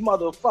like these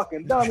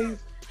motherfucking dummies.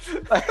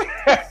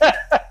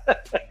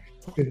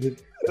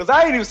 Because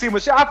I ain't even see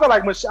Michelle. I feel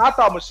like I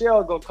thought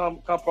Michelle was gonna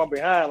come from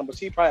behind him, but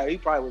he probably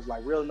was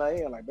like real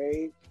naive, like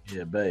babe.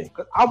 Yeah, babe.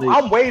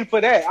 I'm waiting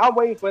for that. I'm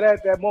waiting for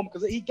that moment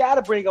because he got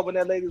to bring up when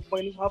that lady was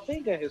pointing her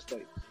finger in his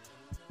face.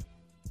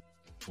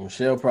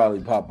 Michelle probably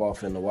pop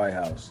off in the White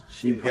House.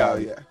 She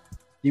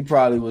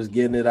probably was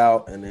getting it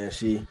out, and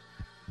then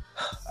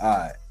all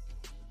right.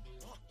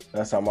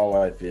 That's how my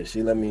wife is.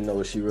 She let me know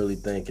what she really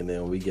think, and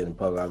then when we get in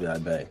public, I'll be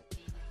like, babe,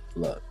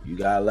 look, you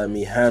gotta let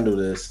me handle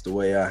this the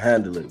way I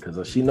handle it,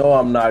 because she know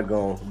I'm not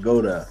gonna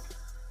go there.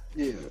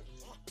 Yeah,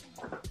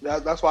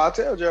 that's why I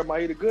tell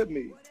Jeremiah he the good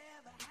me.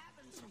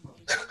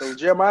 So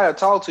Jeremiah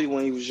talked to you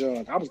when he was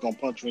young. I was gonna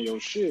punch you in your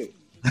shit.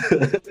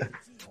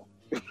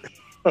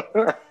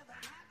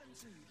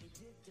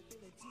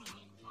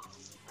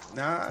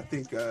 Nah, I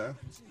think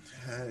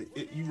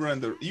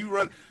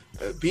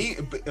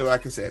being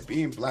like I said,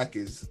 being black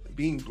is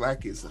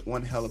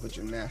one hell of a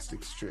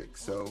gymnastics trick.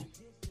 So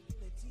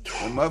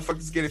when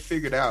motherfuckers get it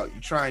figured out, you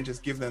try and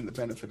just give them the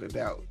benefit of the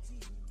doubt.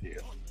 Yeah.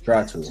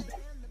 Try to.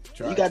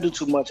 You gotta do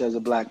too much as a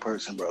black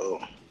person, bro.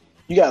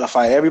 You gotta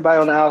fight everybody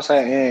on the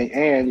outside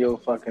and your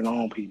fucking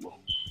own people.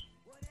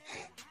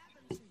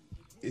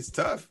 It's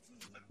tough.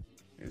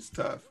 It's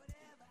tough.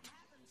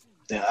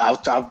 Yeah,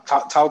 I've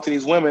talked to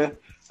these women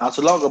not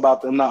too long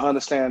about them not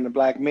understanding the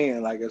black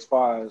men, like as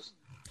far as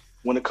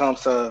when it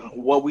comes to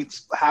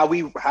how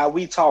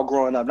we talk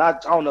growing up. I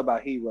don't know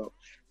about Hero.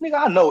 Nigga,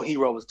 I know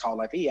Hero was taught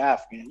like he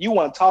African. You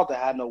want to talk to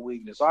have no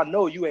weakness. So I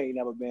know you ain't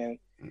never been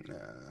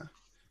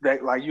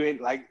that, like you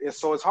ain't like it's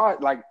so it's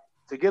hard like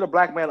to get a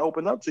black man to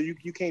open up to you.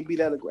 You can't be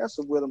that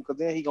aggressive with him because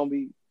then he gonna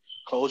be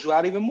close you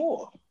out even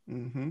more.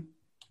 Mm-hmm.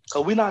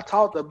 So we're not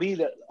taught to be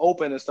that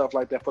open and stuff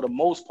like that for the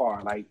most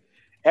part. Like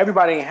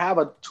everybody ain't have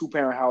a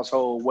 2-parent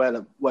household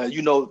where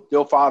you know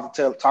your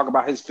father talk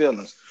about his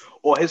feelings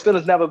or his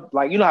feelings never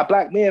like you know how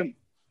black men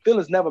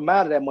feelings never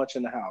matter that much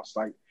in the house.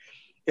 Like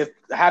if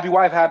happy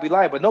wife, happy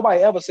life, but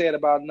nobody ever said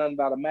about nothing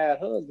about a mad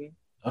husband.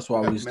 That's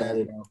why we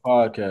started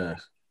our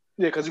podcast.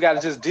 Yeah, because you got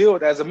to just deal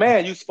with as a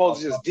man. You're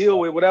supposed to just deal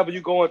with whatever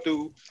you're going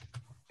through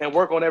and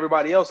work on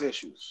everybody else's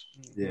issues.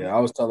 Yeah, I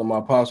was telling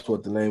my pops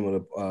what the name of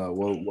the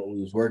what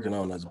we was working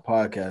on as a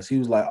podcast. He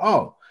was like,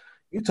 "Oh,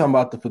 you talking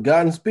about the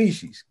forgotten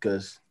species?"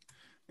 Because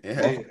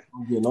don't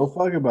give no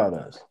fuck about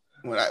us.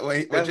 When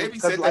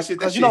JB said that shit,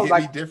 that you know, shit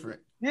hit me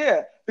different.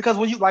 Yeah, because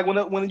when you like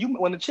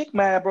when the chick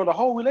mad, bro, the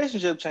whole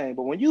relationship changed.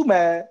 But when you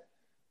mad,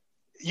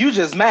 you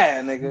just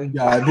mad, nigga. You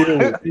gotta deal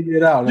with it. Figure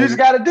it out. You just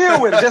gotta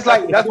deal with it. Just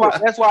like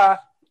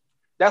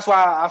that's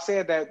why I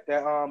said that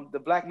the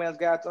black man's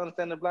got to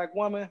understand the black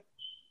woman.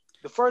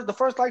 The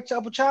first like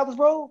chapters,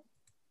 bro,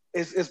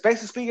 is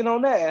basically speaking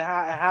on that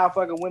and how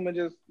fucking women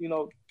just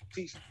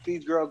teach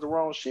these girls the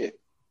wrong shit.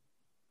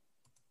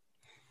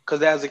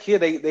 Because as a kid,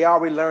 they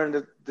already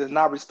learned to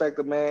not respect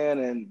a man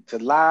and to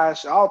lie,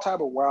 all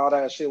type of wild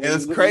ass shit. It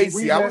was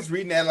crazy. I was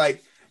reading that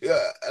like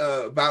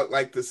about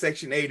like the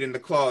Section 8 in the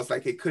clause,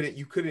 like you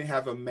couldn't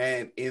have a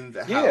man in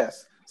the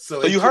house.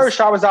 So you heard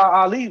Shahrazad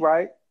Ali,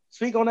 right?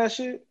 Speak on that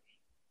shit.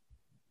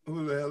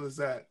 Who the hell is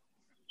that?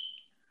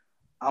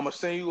 I'm gonna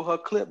send you her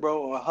clip,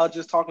 bro. Her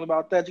just talking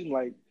about that. You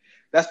like,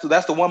 that's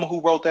the woman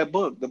who wrote that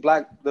book, the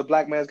black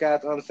man's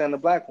guide to understand the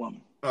black woman.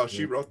 Oh,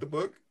 she wrote the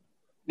book.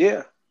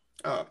 Yeah.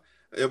 Oh,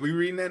 are we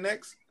reading that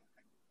next?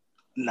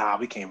 Nah,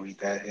 we can't read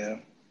that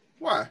here.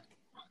 Why?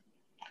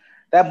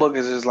 That book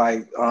is just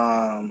like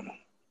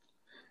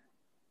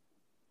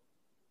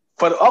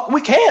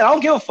we can. I don't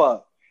give a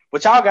fuck.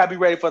 But y'all gotta be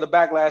ready for the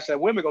backlash that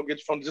women gonna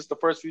get from just the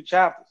first few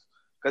chapters,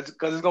 because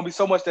there's gonna be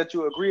so much that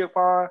you agree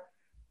upon.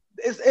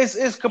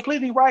 It's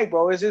completely right,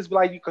 bro. It's just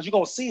like because you're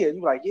gonna see it.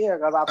 You're like, yeah,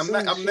 because I'm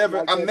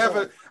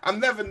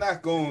never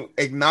not gonna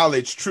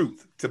acknowledge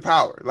truth to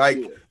power. Like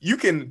you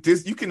can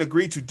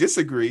agree to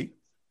disagree,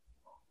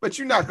 but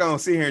you're not gonna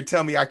sit here and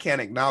tell me I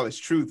can't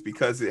acknowledge truth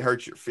because it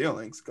hurts your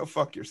feelings. Go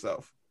fuck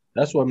yourself.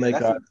 That's what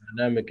makes our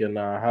dynamic in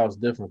our house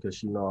different,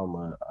 because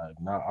I'm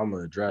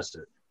gonna address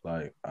it.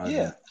 Like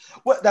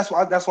well, that's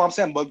what I'm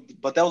saying.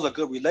 But that was a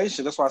good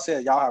relationship. That's why I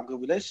said y'all have a good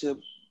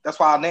relationship. That's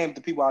why I named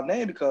the people I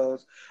named,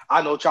 because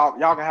I know y'all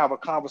can have a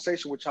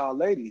conversation with y'all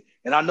lady,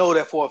 and I know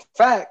that for a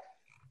fact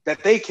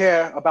that they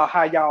care about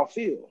how y'all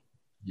feel.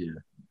 Yeah.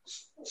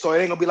 So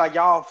it ain't gonna be like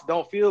y'all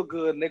don't feel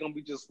good, and they're gonna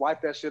be just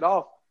wipe that shit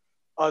off.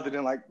 Other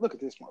than like, look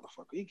at this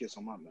motherfucker, he gets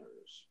on my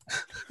nerves.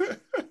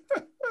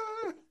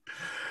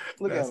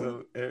 Look at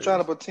him trying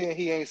to pretend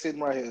he ain't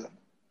sitting right here.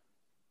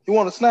 You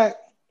want a snack?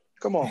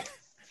 Come on.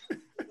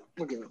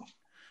 Look at him.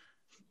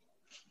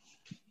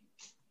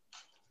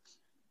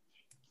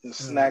 The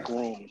snack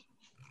room.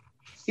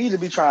 He to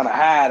be trying to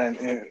hide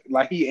and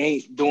like he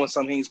ain't doing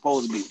something he ain't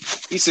supposed to be.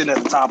 He's sitting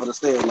at the top of the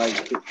stairs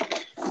like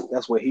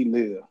that's where he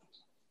live.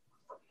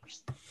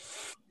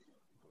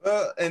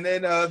 Well, and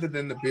then other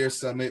than the beer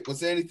summit, was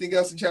there anything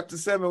else in chapter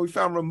 7 we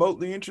found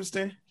remotely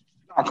interesting?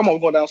 Oh, come on, we're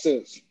going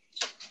downstairs.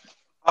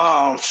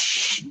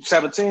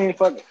 17,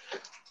 fuck it.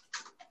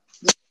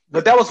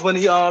 But that was when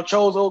he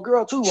chose old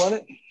girl too,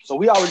 wasn't it? So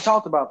we already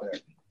talked about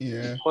that.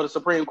 Yeah. For the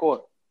Supreme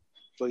Court.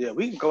 So yeah,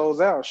 we can close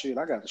out shit.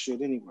 I got the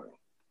shit anyway.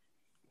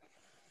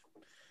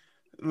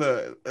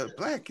 Look,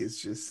 Black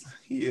is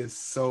he is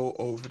so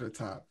over the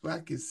top.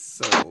 Black is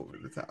so over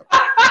the top.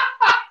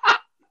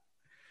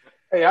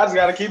 Hey, I just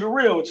gotta keep it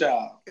real with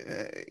y'all.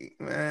 Hey,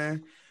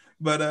 man.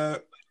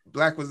 But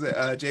Black, was it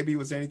JB,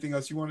 was there anything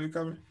else you wanted to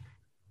cover?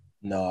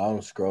 No, I'm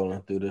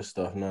scrolling through this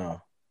stuff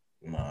now.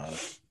 Nah,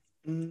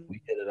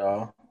 we hit it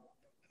all.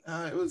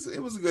 It was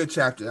a good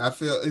chapter. I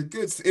feel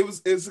it's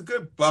good. It's a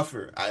good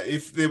buffer.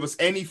 If there was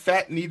any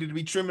fat needed to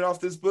be trimming off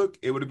this book,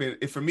 it would have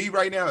been. For me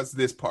right now, it's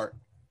this part.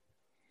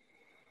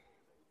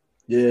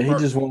 Yeah, he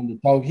just wanted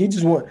to talk. He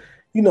just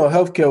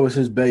healthcare was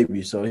his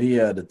baby, so he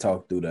had to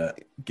talk through that.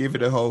 Give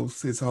it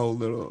his whole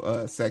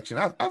little section.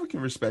 I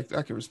can respect it.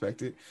 I can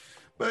respect it.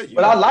 But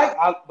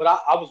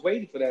I was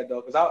waiting for that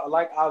though, because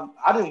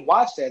I didn't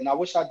watch that, and I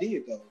wish I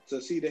did though,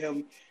 to see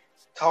him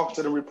talk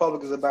to the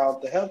Republicans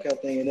about the healthcare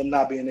thing and them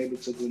not being able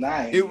to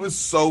deny it. It was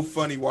so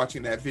funny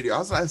watching that video. I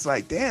was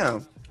like,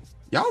 damn,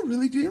 y'all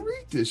really didn't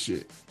read this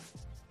shit.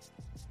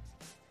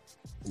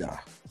 Nah.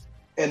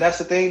 And that's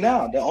the thing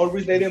now. The only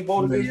reason they didn't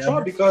vote against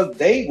Trump because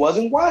they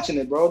wasn't watching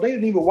it, bro. They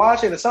didn't even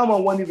watch it, and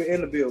someone wasn't even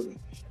in the building.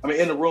 I mean,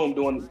 in the room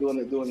doing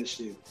this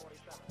shit.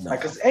 No.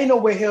 Like, cause ain't no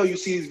way hell you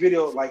see these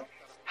videos. Like,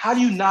 how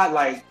you not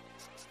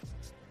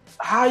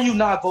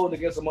voting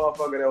against a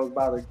motherfucker that was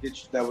about to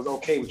get you, that was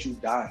okay with you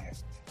dying?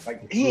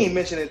 Like, he ain't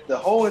mentioned it the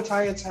whole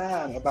entire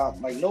time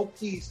about like no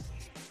peace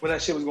when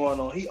that shit was going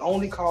on. He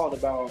only called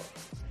about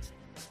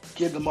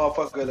getting the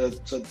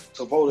motherfucker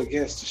to vote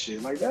against the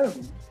shit. Like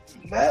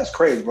that's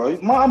crazy, bro.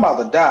 I'm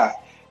about to die,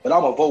 but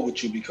I'm gonna vote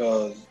with you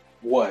because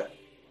what?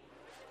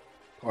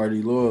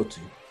 Party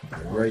loyalty,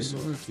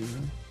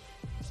 racism.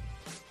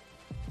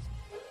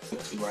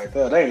 Right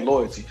there, that ain't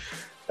loyalty.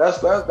 That's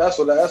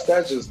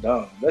just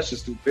dumb. That's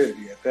just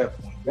stupidity at that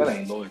point. That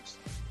ain't loyalty.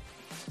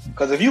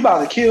 Because if you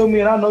about to kill me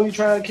and I know you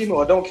trying to kill me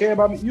or don't care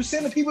about me, you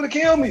sending people to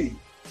kill me.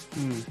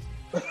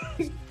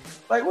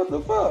 Like, what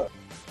the fuck?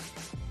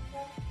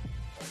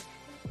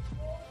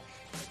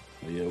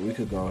 Yeah, we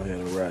could go ahead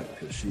and wrap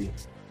because she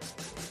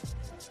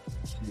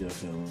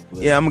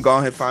yeah, I'm gonna go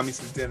ahead and find me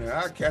some dinner.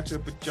 I'll catch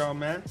up with y'all,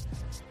 man.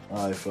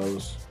 All right,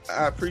 fellas.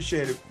 I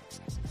appreciate it.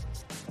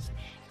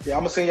 Yeah,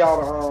 I'm gonna send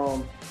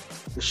y'all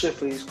the shit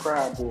for these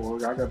crab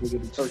boys. I got to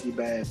get the turkey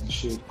bags and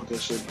shit, put that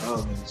shit in the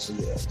oven. So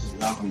yeah,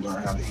 y'all can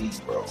learn how to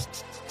eat, bro.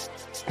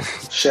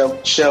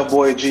 Chef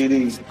Boy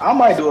GD. I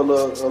might do a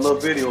little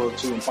video or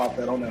two and pop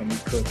that on there and me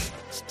cooking.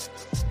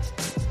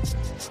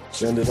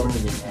 Send it on me.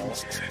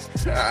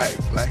 All right,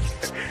 like.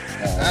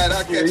 All right,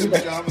 I'll catch you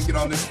with y'all. I'm gonna get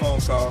on this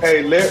phone call.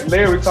 Hey,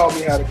 Larry taught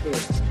me how to cook.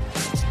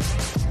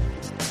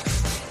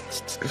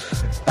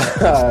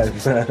 All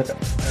right, man.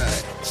 All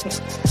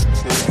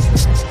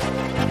right.